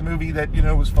to make a movie that,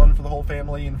 was fun for the whole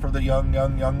family and for the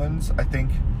younglings. I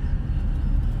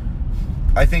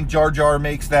think Jar Jar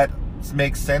makes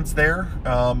sense there.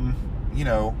 I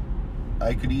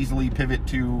could easily pivot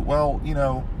to,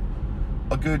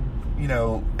 a good,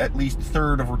 at least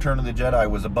third of Return of the Jedi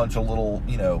was a bunch of little,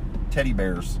 teddy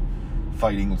bears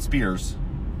fighting with spears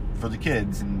for the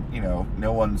kids, and,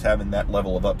 no one's having that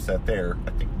level of upset there.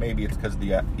 I think maybe it's because the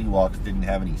Ewoks didn't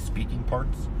have any speaking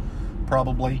parts,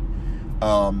 probably.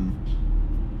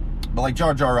 But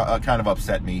Jar Jar kind of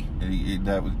upset me.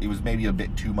 It was maybe a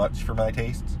bit too much for my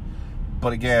tastes.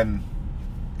 But again,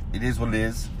 it is what it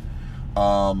is.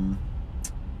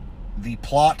 The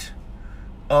plot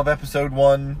of episode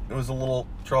 1 was a little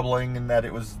troubling in that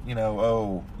it was,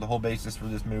 the whole basis for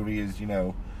this movie is,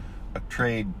 a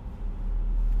trade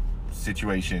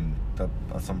situation,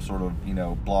 some sort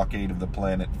of, blockade of the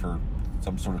planet for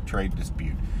some sort of trade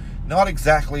dispute. Not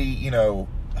exactly,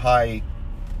 high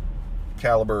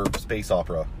caliber space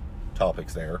opera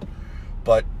topics there,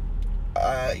 but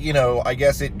I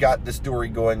guess it got the story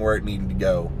going where it needed to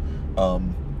go.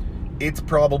 It's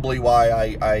probably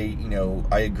why I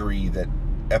agree that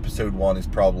episode 1 is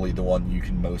probably the one you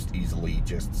can most easily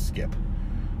just skip.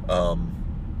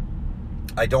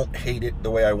 I don't hate it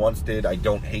the way I once did. I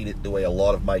don't hate it the way a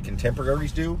lot of my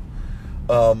contemporaries do.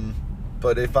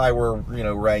 But if I were,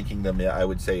 ranking them, I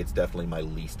would say it's definitely my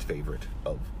least favorite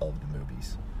of the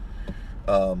movies.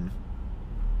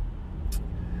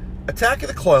 Attack of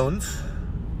the Clones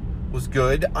was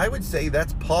good. I would say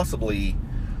that's possibly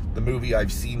the movie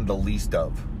I've seen the least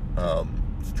of,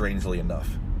 strangely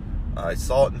enough. I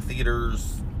saw it in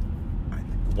theaters, I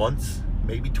think once,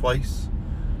 maybe twice.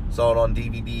 Saw it on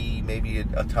DVD maybe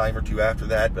a time or two after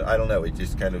that, but I don't know. It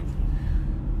just kind of,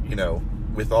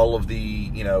 with all of the,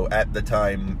 you know, at the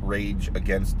time rage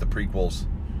against the prequels,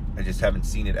 I just haven't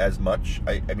seen it as much.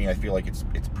 I mean, I feel like it's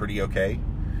pretty okay.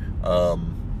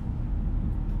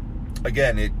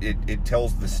 Again, it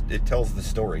tells the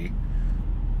story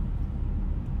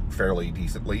fairly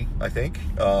decently, I think.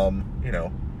 You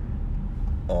know,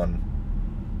 on,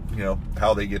 you know,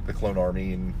 how they get the clone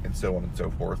army and so on and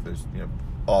so forth. There's, you know,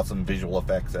 awesome visual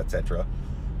effects, etc.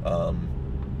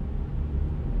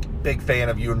 Big fan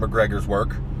of Ewan McGregor's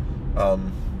work.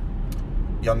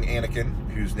 Young Anakin,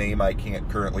 whose name I can't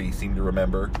currently seem to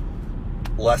remember,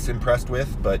 less impressed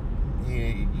with, but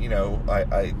you know,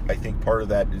 I think part of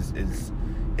that is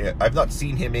I've not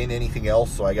seen him in anything else,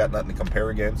 so I got nothing to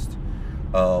compare against.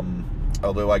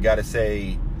 Although I gotta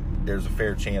say, there's a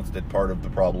fair chance that part of the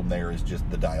problem there is just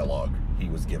the dialogue he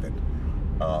was given,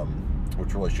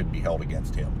 which really shouldn't be held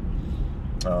against him.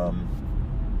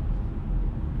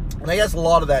 And I guess a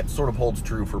lot of that sort of holds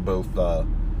true for both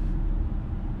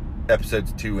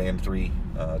episodes 2 and 3,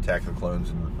 Attack of the Clones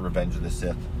and Revenge of the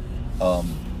Sith.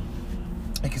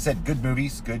 Like I said, good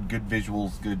movies, good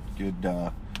visuals,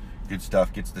 good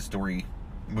stuff. Gets the story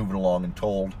moving along and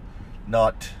told.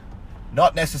 Not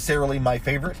necessarily my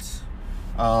favorites,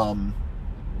 but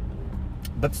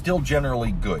still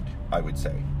generally good, I would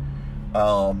say.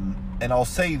 And I'll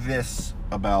say this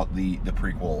about the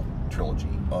prequel trilogy: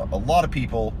 a lot of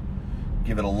people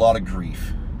give it a lot of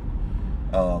grief,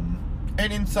 and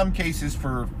in some cases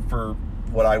for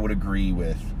what I would agree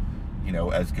with, you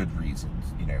know, as good reasons.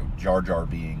 You know, Jar Jar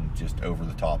being just over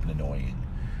the top and annoying.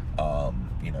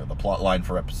 You know, the plot line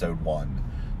for episode 1,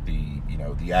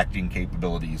 the acting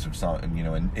capabilities of some, you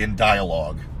know, in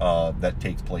dialogue that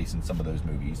takes place in some of those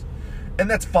movies, and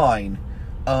that's fine.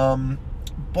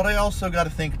 But I also got to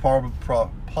think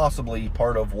possibly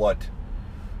part of what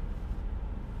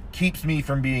keeps me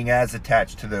from being as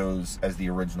attached to those as the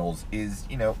originals is,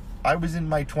 you know, I was in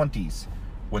my 20s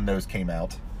when those came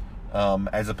out,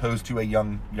 as opposed to a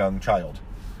young child.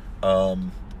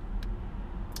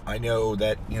 I know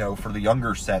that, you know, for the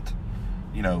younger set,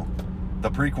 you know, the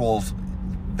prequels,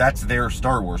 that's their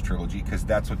Star Wars trilogy because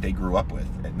that's what they grew up with,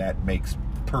 and that makes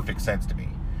perfect sense to me.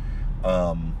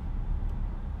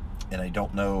 And I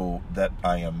don't know that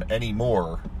I am any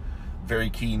more very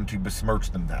keen to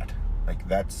besmirch them that. Like,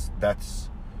 that's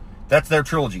their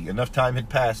trilogy. Enough time had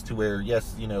passed to where,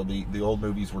 yes, you know, the old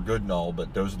movies were good and all,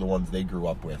 but those are the ones they grew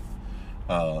up with,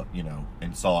 you know,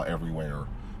 and saw everywhere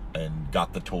and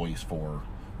got the toys for,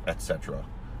 etc.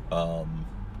 I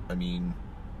mean,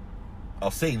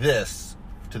 I'll say this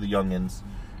to the youngins,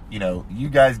 you know, you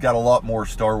guys got a lot more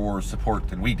Star Wars support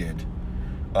than we did,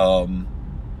 for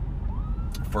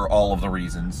all of the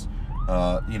reasons.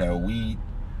 You know, we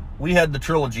had the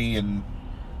trilogy and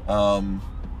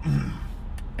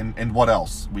what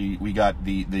else? We got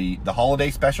the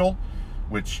holiday special,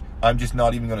 which I'm just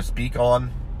not even going to speak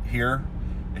on here.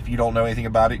 If you don't know anything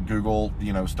about it, Google,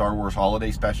 you know, Star Wars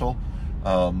holiday special.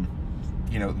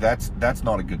 You know, that's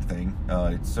not a good thing.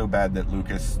 It's so bad that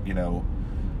Lucas, you know,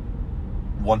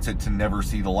 wants it to never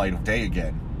see the light of day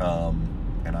again.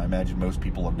 And I imagine most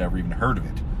people have never even heard of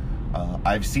it.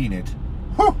 I've seen it.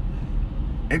 Whew!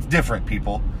 It's different,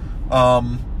 people.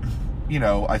 You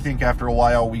know, I think after a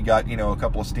while we got, you know, a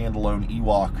couple of standalone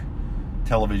Ewok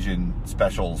television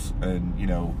specials and, you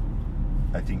know,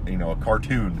 I think, you know, a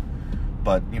cartoon.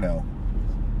 But, you know,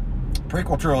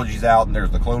 prequel trilogy's out and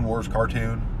there's the Clone Wars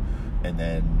cartoon, and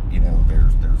then, you know,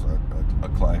 there's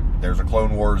a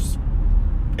Clone Wars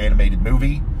animated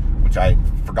movie, which I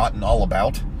had forgotten all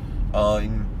about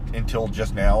until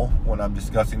just now when I'm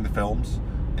discussing the films,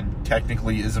 and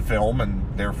technically is a film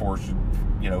and therefore should,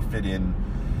 you know, fit in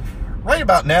right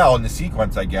about now in the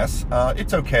sequence, I guess.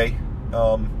 It's okay.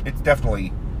 It's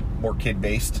definitely more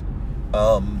kid-based.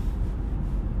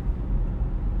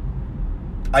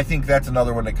 I think that's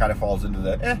another one that kind of falls into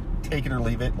the take it or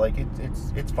leave it. Like,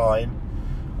 it's fine.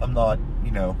 I'm not,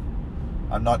 you know,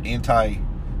 I'm not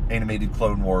anti-animated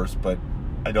Clone Wars, but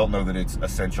I don't know that it's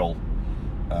essential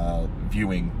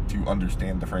viewing to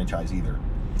understand the franchise either.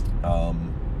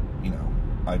 You know,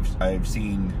 I've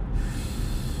seen,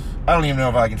 I don't even know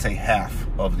if I can say half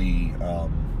of the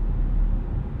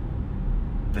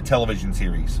television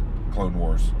series Clone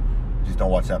Wars. Just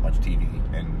don't watch that much TV,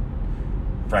 and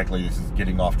frankly, this is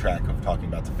getting off track of talking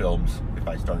about the films. If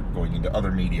I start going into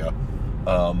other media,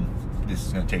 this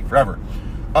is going to take forever.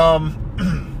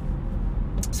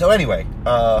 So anyway,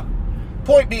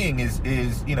 point being is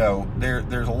you know,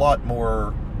 there's a lot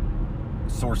more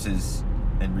sources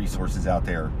and resources out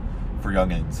there for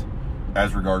youngins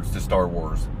as regards to Star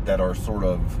Wars that are sort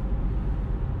of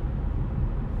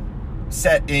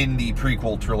set in the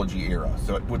prequel trilogy era.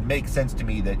 So it would make sense to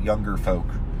me that younger folk,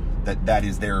 that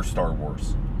is their Star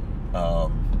Wars.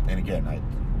 And again,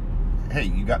 hey,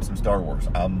 you got some Star Wars.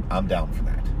 I'm down for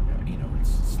that. You know, it's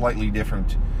slightly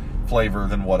different flavor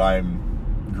than what I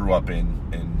grew up in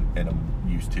and I'm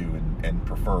used to and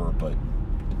prefer, but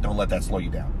don't let that slow you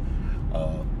down.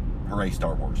 Hooray,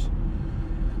 Star Wars.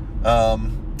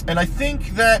 And I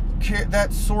think that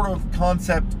sort of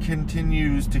concept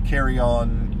continues to carry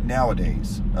on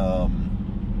nowadays.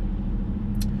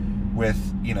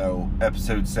 With, you know,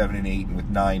 episodes 7 and 8 and with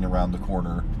 9 around the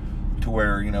corner, to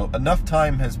where, you know, enough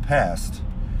time has passed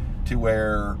to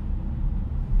where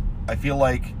I feel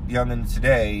like youngins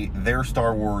today, their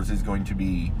Star Wars is going to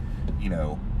be, you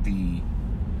know, the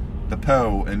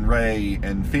Poe and Rey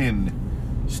and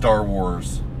Finn Star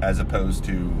Wars, as opposed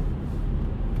to,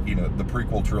 you know, the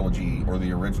prequel trilogy or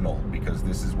the original, because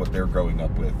this is what they're growing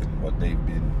up with and what they've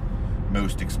been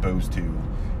most exposed to,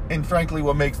 and frankly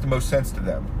what makes the most sense to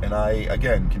them. And I,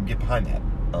 again, can get behind that.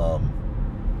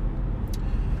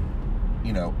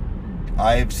 You know,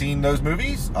 I've seen those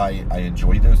movies. I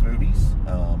enjoy those movies.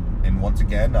 And once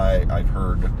again, I've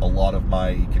heard a lot of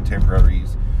my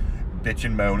contemporaries bitch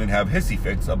and moan and have hissy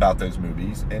fits about those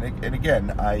movies. And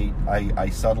again, I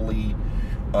subtly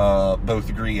both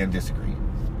agree and disagree.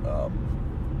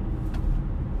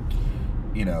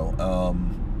 You know,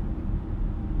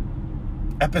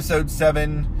 episode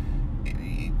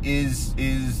 7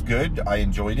 is good. I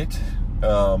enjoyed it.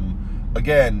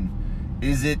 Again,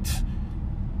 is it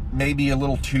maybe a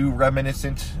little too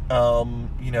reminiscent,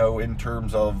 you know, in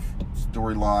terms of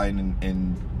storyline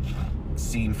and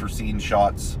scene for scene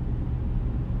shots,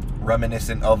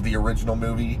 reminiscent of the original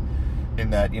movie, in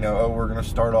that, you know, oh, we're going to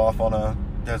start off on a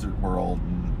desert world,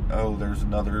 and oh, there's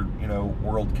another, you know,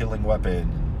 world killing weapon,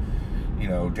 and, you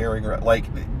know, daring, like,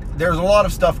 there's a lot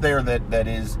of stuff there that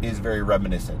is very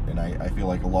reminiscent, and I feel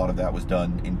like a lot of that was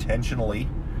done intentionally,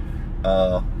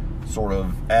 sort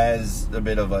of as a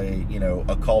bit of a, you know,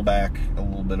 a callback, a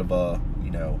little bit of a, you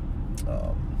know,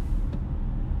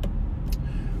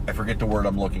 I forget the word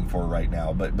I'm looking for right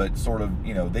now, but sort of,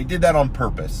 you know, they did that on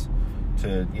purpose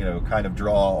to, you know, kind of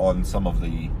draw on some of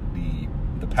the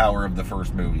power of the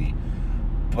first movie.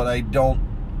 But I don't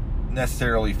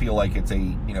necessarily feel like it's a,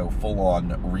 you know,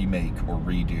 full-on remake or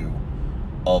redo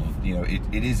of, you know,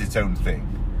 it is its own thing.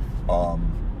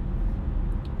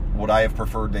 Would I have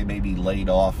preferred they maybe laid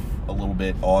off a little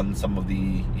bit on some of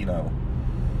the, you know,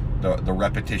 the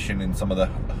repetition and some of the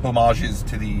homages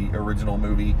to the original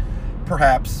movie?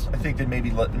 Perhaps. I think they maybe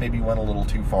went a little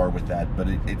too far with that, but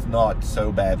it's not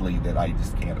so badly that I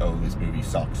just can't, oh, this movie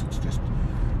sucks, it's just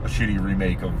a shitty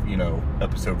remake of, you know,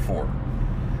 episode 4.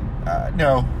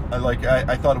 No,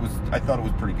 I thought it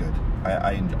was pretty good.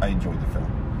 I enjoyed the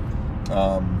film.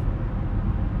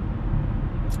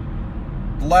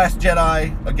 The Last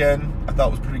Jedi, again, I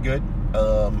thought was pretty good.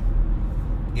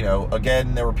 You know,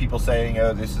 again, there were people saying,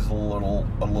 oh, this is a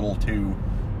little too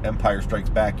Empire Strikes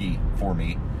Back-y for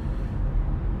me.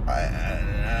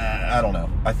 I don't know.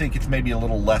 I think it's maybe a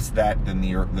little less that than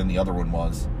the other one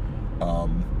was.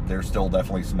 There's still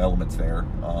definitely some elements there.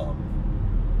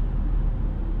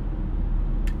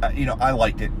 You know, I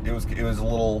liked it. It was a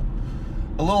little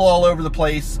all over the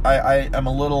place. I'm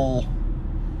a little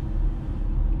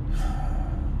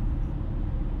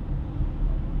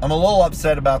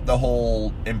upset about the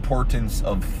whole importance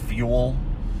of fuel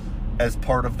as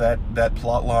part of that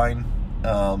plot line.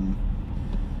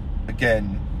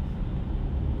 Again,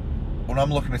 when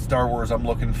I'm looking at Star Wars, I'm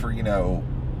looking for, you know,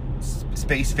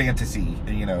 space fantasy,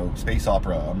 you know, space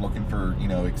opera. I'm looking for, you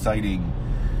know, exciting,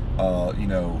 you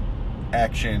know,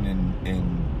 action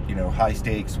and you know, high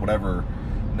stakes, whatever,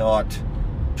 not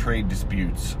trade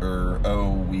disputes or,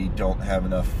 oh, we don't have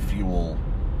enough fuel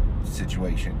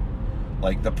situation.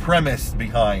 Like, the premise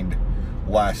behind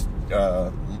Last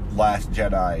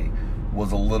Jedi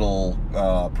was a little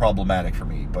problematic for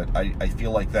me, but I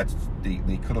feel like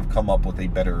they could have come up with a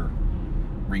better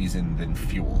reason than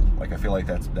fuel. Like, I feel like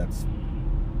that's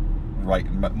right,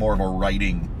 more of a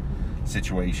writing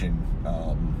situation,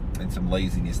 and some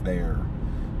laziness there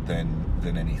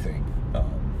than anything.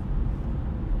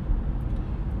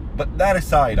 But that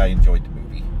aside, I enjoyed the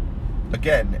movie.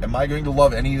 Again, am I going to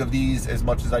love any of these as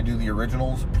much as I do the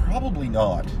originals? Probably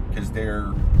not, because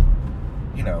they're,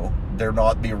 you know, they're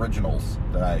not the originals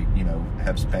that I, you know,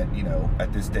 have spent, you know,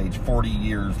 at this stage 40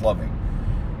 years loving,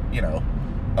 you know.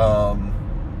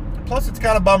 Plus, it's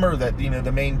kind of bummer that, you know,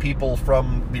 the main people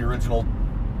from the original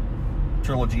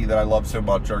trilogy that I love so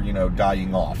much are, you know,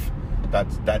 dying off.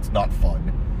 That's not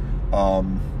fun.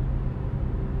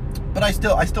 But I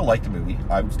still like the movie.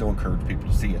 I would still encourage people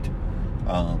to see it.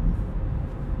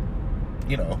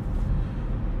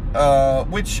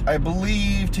 which I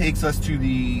believe takes us to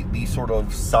the sort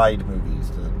of side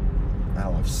movies. I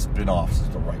don't know if spin-offs is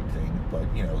the right thing, but,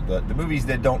 the movies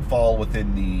that don't fall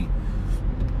within the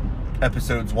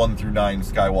episodes 1 through 9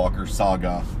 Skywalker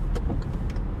saga,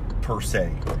 per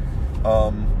se.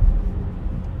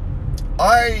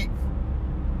 I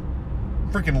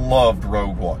freaking loved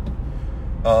Rogue One.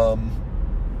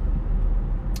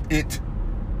 It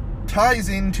ties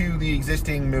into the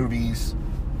existing movies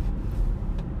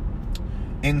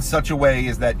in such a way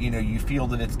as that, you feel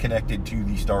that it's connected to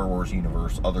the Star Wars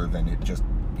universe, other than it just,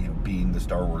 being the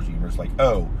Star Wars universe. Like,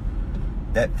 oh,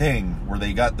 that thing where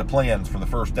they got the plans for the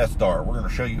first Death Star, we're going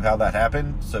to show you how that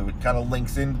happened. So it kind of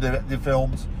links into the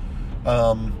films.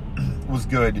 Was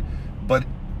good. But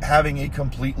having a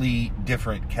completely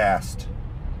different cast,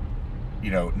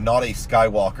 not a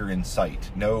Skywalker in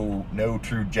sight, no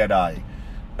true Jedi,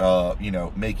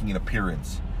 making an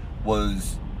appearance,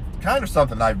 was kind of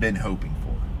something I've been hoping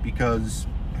for, because,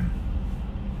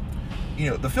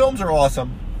 the films are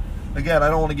awesome. Again, I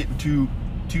don't want to get too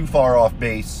far off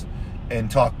base and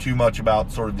talk too much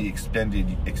about sort of the expanded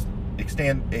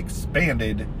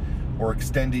or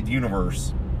extended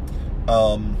universe.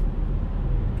 But,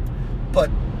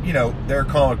 they're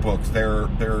comic books, they're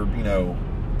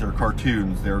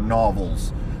cartoons, they're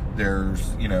novels,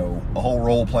 there's, a whole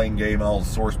role-playing game and all the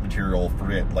source material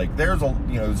for it. Like, there's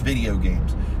there's video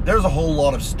games. There's a whole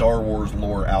lot of Star Wars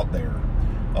lore out there,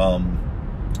 and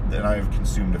I've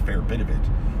consumed a fair bit of it.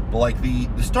 But, like, the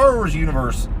Star Wars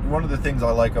universe, one of the things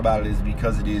I like about it is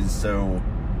because it is so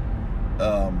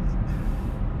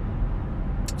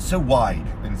wide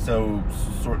and so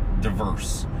sort of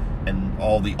diverse, and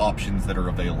all the options that are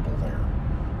available there.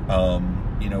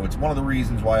 It's one of the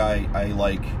reasons why I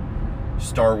like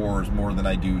Star Wars more than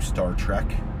I do Star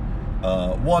Trek.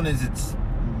 One is it's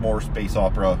more space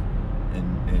opera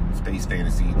and space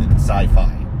fantasy than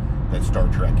sci-fi that Star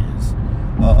Trek is.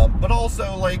 But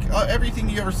also, like, everything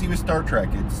you ever see with Star Trek,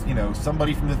 it's,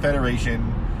 somebody from the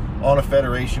Federation on a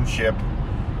Federation ship,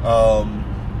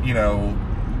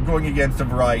 going against a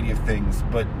variety of things.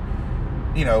 But,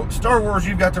 Star Wars,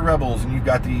 you've got the Rebels and you've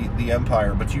got the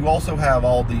Empire, but you also have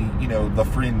all the, the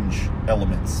fringe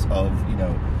elements of,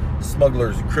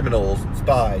 smugglers and criminals and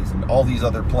spies and all these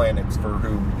other planets for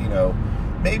whom,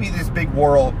 maybe this big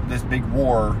war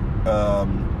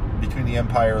between the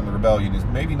Empire and the Rebellion is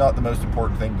maybe not the most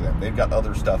important thing to them. They've got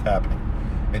other stuff happening,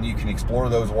 and you can explore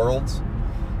those worlds.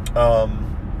 And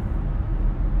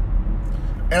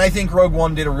I think Rogue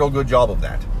One did a real good job of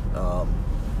that,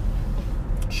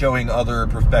 showing other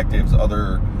perspectives,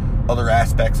 other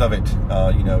aspects of it.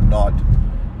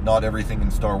 Not everything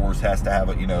in Star Wars has to have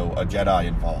a Jedi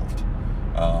involved.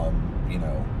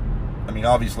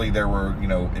 Obviously there were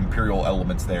Imperial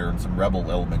elements there and some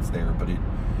Rebel elements there, but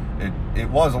it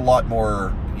was a lot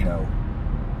more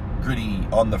gritty,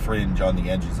 on the fringe, on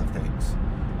the edges of things,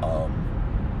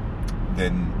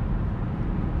 than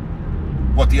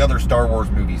what the other Star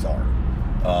Wars movies are,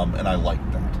 and I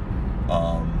like that.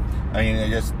 I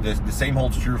guess the same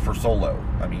holds true for Solo.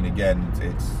 Again,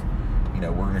 it's we're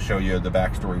going to show you the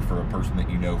backstory for a person that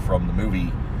from the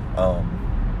movie,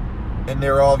 and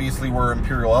there obviously were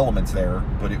Imperial elements there,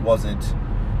 but it wasn't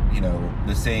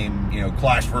the same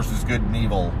Clash versus good and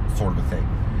evil sort of a thing.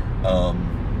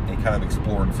 They kind of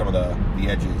explored some of the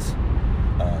edges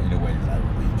in a way that I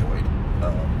really enjoyed.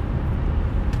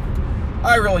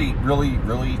 I really, really,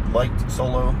 really liked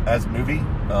Solo as a movie.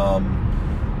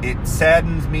 It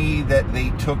saddens me that they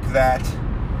took that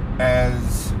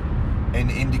as an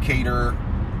indicator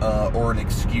or an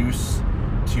excuse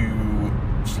to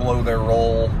slow their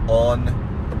roll on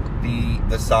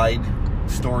the side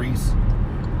stories.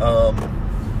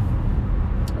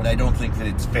 And I don't think that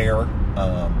it's fair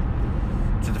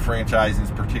to the franchises,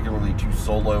 particularly to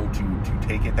Solo, to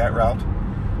take it that route.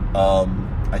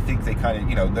 I think they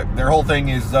kind of, their whole thing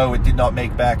is, it did not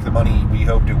make back the money we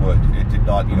hoped it would. It did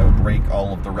not, break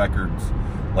all of the records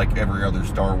like every other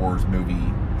Star Wars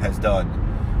movie has done.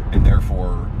 And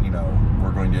therefore,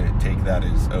 we're going to take that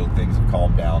as, things have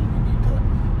calmed down. We need to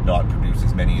not produce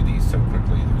as many of these so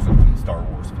quickly. There's going to be Star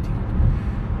Wars fatigue.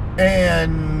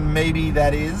 And maybe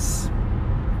that is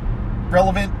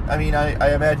relevant.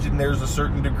 I imagine there's a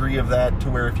certain degree of that to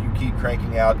where if you keep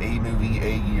cranking out a movie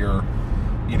a year,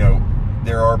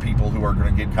 there are people who are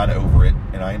going to get kind of over it,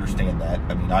 and I understand that.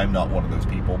 I'm not one of those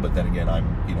people, but then again, I'm,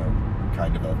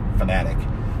 kind of a fanatic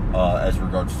as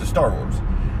regards to Star Wars.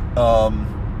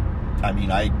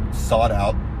 I sought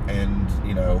out and,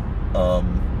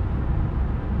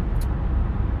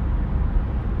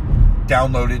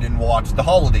 downloaded and watched the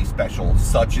holiday special,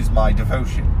 such is my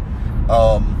devotion.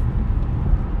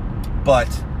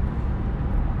 But,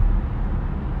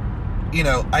 you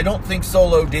know, I don't think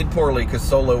Solo did poorly because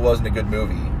Solo wasn't a good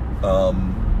movie.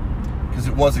 Because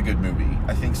it was a good movie.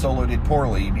 I think Solo did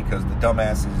poorly because the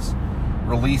dumbasses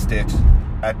released it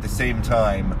at the same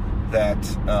time that,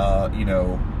 you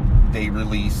know, they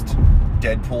released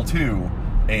Deadpool 2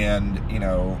 and, you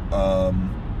know,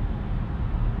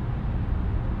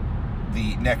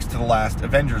 the next to the last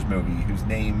Avengers movie, whose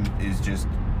name is just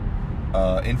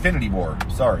Infinity War.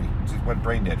 Sorry, just went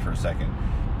brain dead for a second.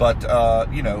 But,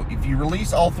 you know, if you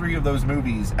release all three of those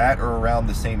movies at or around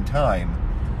the same time,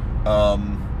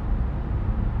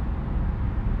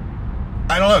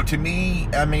 I don't know. To me,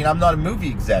 I mean, I'm not a movie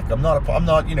exec. I'm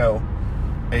not, you know,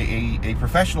 a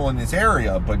professional in this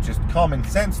area, but just common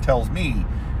sense tells me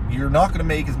you're not going to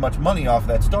make as much money off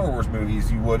that Star Wars movie as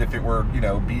you would if it were, you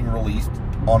know, being released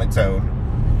on its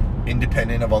own,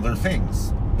 independent of other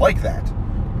things like that.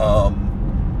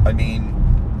 I mean,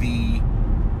 the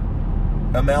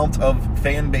amount of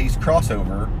fan base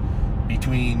crossover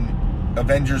between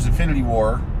Avengers Infinity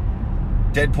War,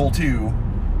 Deadpool 2,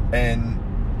 and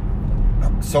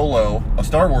Solo, a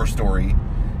Star Wars story,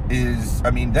 is,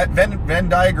 I mean, that Venn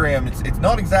diagram, it's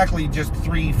not exactly just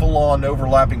three full-on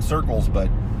overlapping circles, but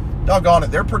doggone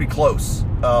it, they're pretty close.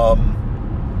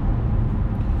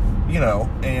 You know,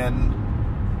 and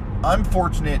I'm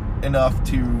fortunate enough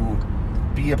to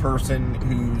be a person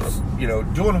who's, you know,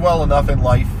 doing well enough in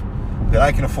life that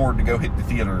I can afford to go hit the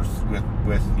theaters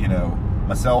with you know,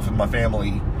 myself and my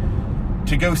family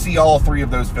to go see all three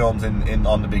of those films in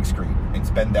on the big screen and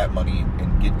spend that money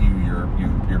and get you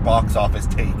your box office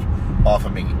take off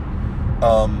of me.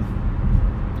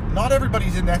 Not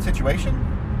everybody's in that situation.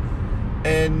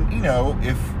 And, you know,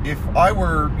 if I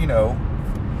were, you know,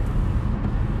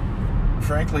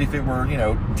 frankly, if it were, you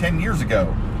know, 10 years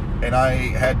ago and I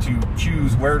had to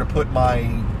choose where to put my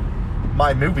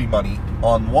movie money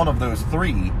on one of those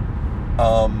three,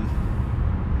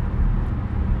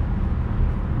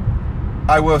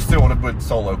 I still would have put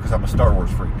Solo because I'm a Star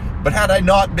Wars freak. But had I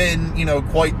not been, you know,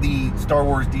 quite the Star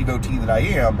Wars devotee that I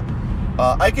am,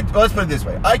 let's put it this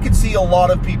way. I could see a lot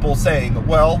of people saying,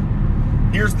 well,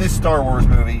 here's this Star Wars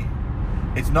movie.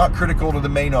 It's not critical to the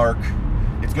main arc.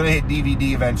 It's going to hit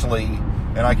DVD eventually,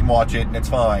 and I can watch it, and it's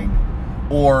fine.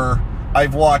 Or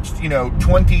I've watched, you know,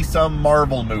 20-some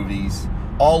Marvel movies,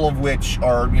 all of which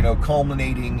are, you know,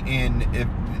 culminating in,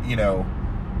 you know,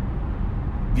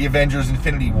 the Avengers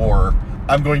Infinity War.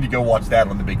 I'm going to go watch that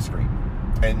on the big screen.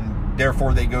 And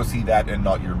therefore they go see that and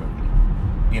not your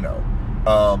movie. You know.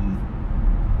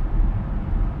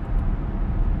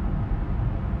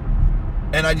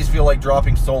 And I just feel like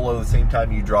dropping Solo the same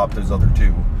time you dropped those other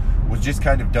two was just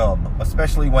kind of dumb.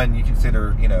 Especially when you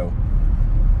consider, you know,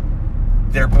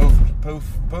 they're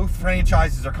both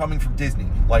franchises are coming from Disney.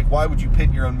 Like, why would you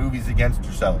pit your own movies against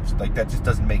yourselves? Like, that just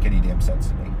doesn't make any damn sense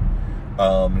to me.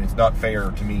 And it's not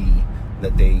fair to me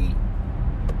that they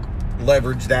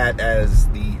leverage that as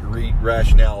the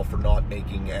rationale for not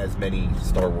making as many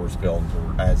Star Wars films,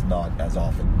 or not as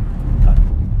often.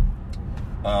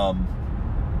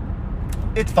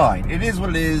 It's fine. It is what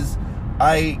it is.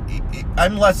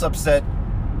 I'm less upset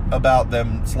about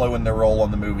them slowing their roll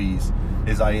on the movies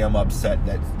as I am upset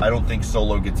that I don't think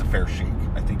Solo gets a fair shake.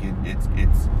 I think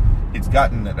it's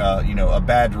gotten you know, a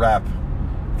bad rap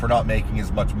for not making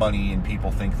as much money, and people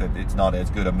think that it's not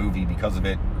as good a movie because of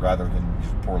it, rather than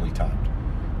just poorly timed.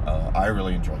 I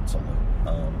really enjoyed Solo,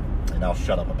 and I'll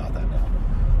shut up about that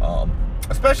now.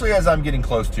 Especially as I'm getting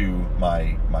close to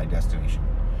my destination.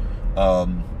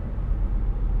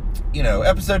 You know,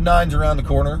 episode 9's around the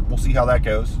corner. We'll see how that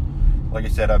goes. Like I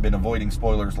said, I've been avoiding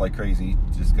spoilers like crazy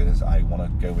just because I want to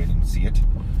go in and see it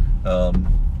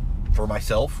for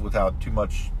myself without too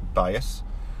much bias.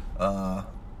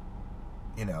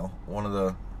 You know, one of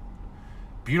the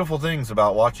beautiful things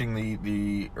about watching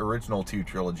the original two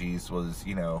trilogies was,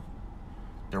 you know,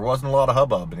 there wasn't a lot of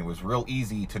hubbub, and it was real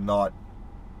easy to not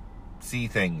see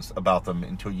things about them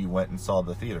until you went and saw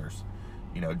the theaters.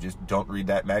 You know, just don't read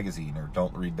that magazine, or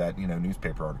don't read that, you know,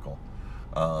 newspaper article.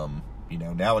 You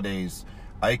know, nowadays,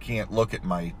 I can't look at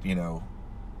my, you know,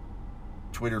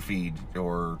 Twitter feed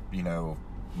or, you know,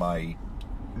 my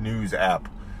news app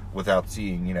without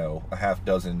seeing, you know, a half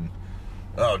dozen,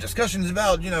 discussions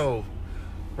about, you know,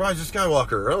 Rise of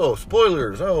Skywalker.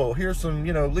 Spoilers. Here's some,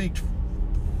 you know, leaked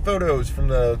photos from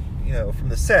the, you know, from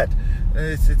the set.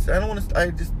 It's I don't want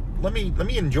to, let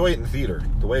me enjoy it in the theater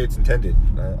the way it's intended.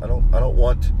 I don't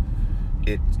want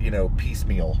it, you know,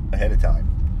 piecemeal ahead of time.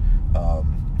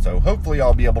 So hopefully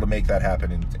I'll be able to make that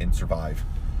happen and survive,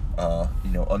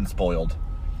 you know, unspoiled.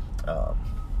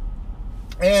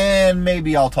 And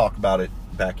maybe I'll talk about it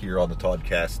back here on the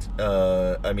Toddcast.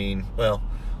 I mean, well,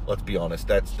 let's be honest,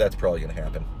 that's probably going to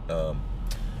happen.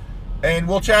 And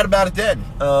we'll chat about it then.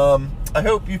 I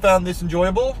hope you found this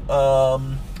enjoyable.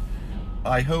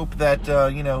 I hope that,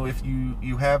 if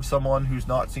you have someone who's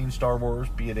not seen Star Wars,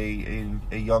 be it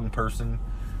a young person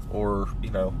or,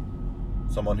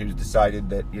 someone who's decided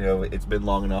that, it's been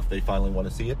long enough, they finally want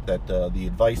to see it, that the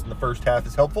advice in the first half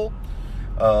is helpful.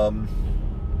 The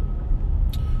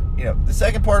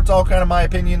second part's all kind of my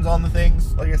opinions on the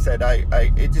things. Like I said,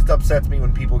 it just upsets me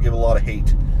when people give a lot of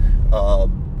hate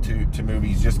to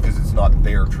movies just because it's not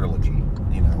their trilogy,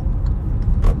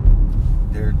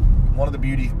 They're... One of the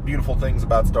beautiful things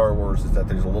about Star Wars is that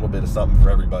there's a little bit of something for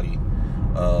everybody,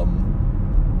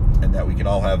 and that we can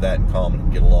all have that in common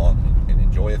and get along and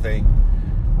enjoy a thing.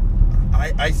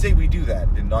 I say we do that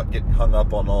and not get hung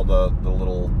up on all the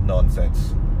little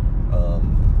nonsense.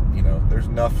 There's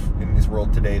enough in this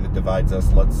world today that divides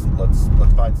us. Let's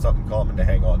find something common to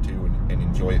hang on to and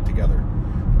enjoy it together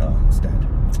instead.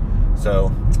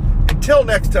 So, until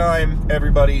next time,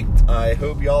 everybody, I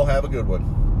hope you all have a good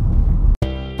one.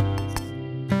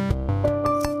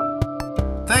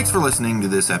 Thanks for listening to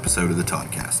this episode of the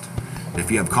Toddcast.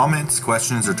 If you have comments,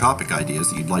 questions, or topic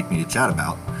ideas that you'd like me to chat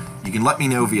about, you can let me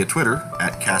know via Twitter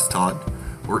 @CastTodd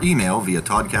or email via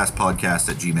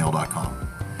toddcastpodcast@gmail.com.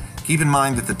 Keep in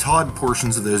mind that the Todd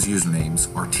portions of those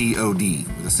usernames are TOD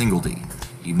with a single D,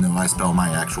 even though I spell my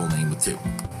actual name with two.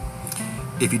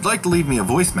 If you'd like to leave me a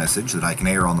voice message that I can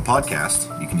air on the podcast,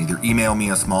 you can either email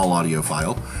me a small audio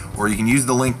file, or you can use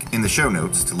the link in the show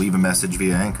notes to leave a message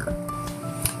via Anchor.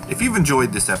 If you've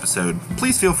enjoyed this episode,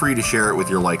 please feel free to share it with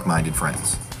your like-minded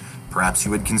friends. Perhaps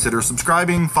you would consider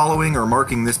subscribing, following, or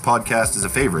marking this podcast as a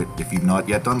favorite if you've not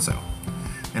yet done so.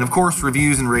 And of course,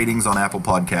 reviews and ratings on Apple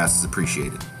Podcasts is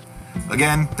appreciated.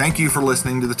 Again, thank you for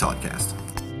listening to the Toddcast.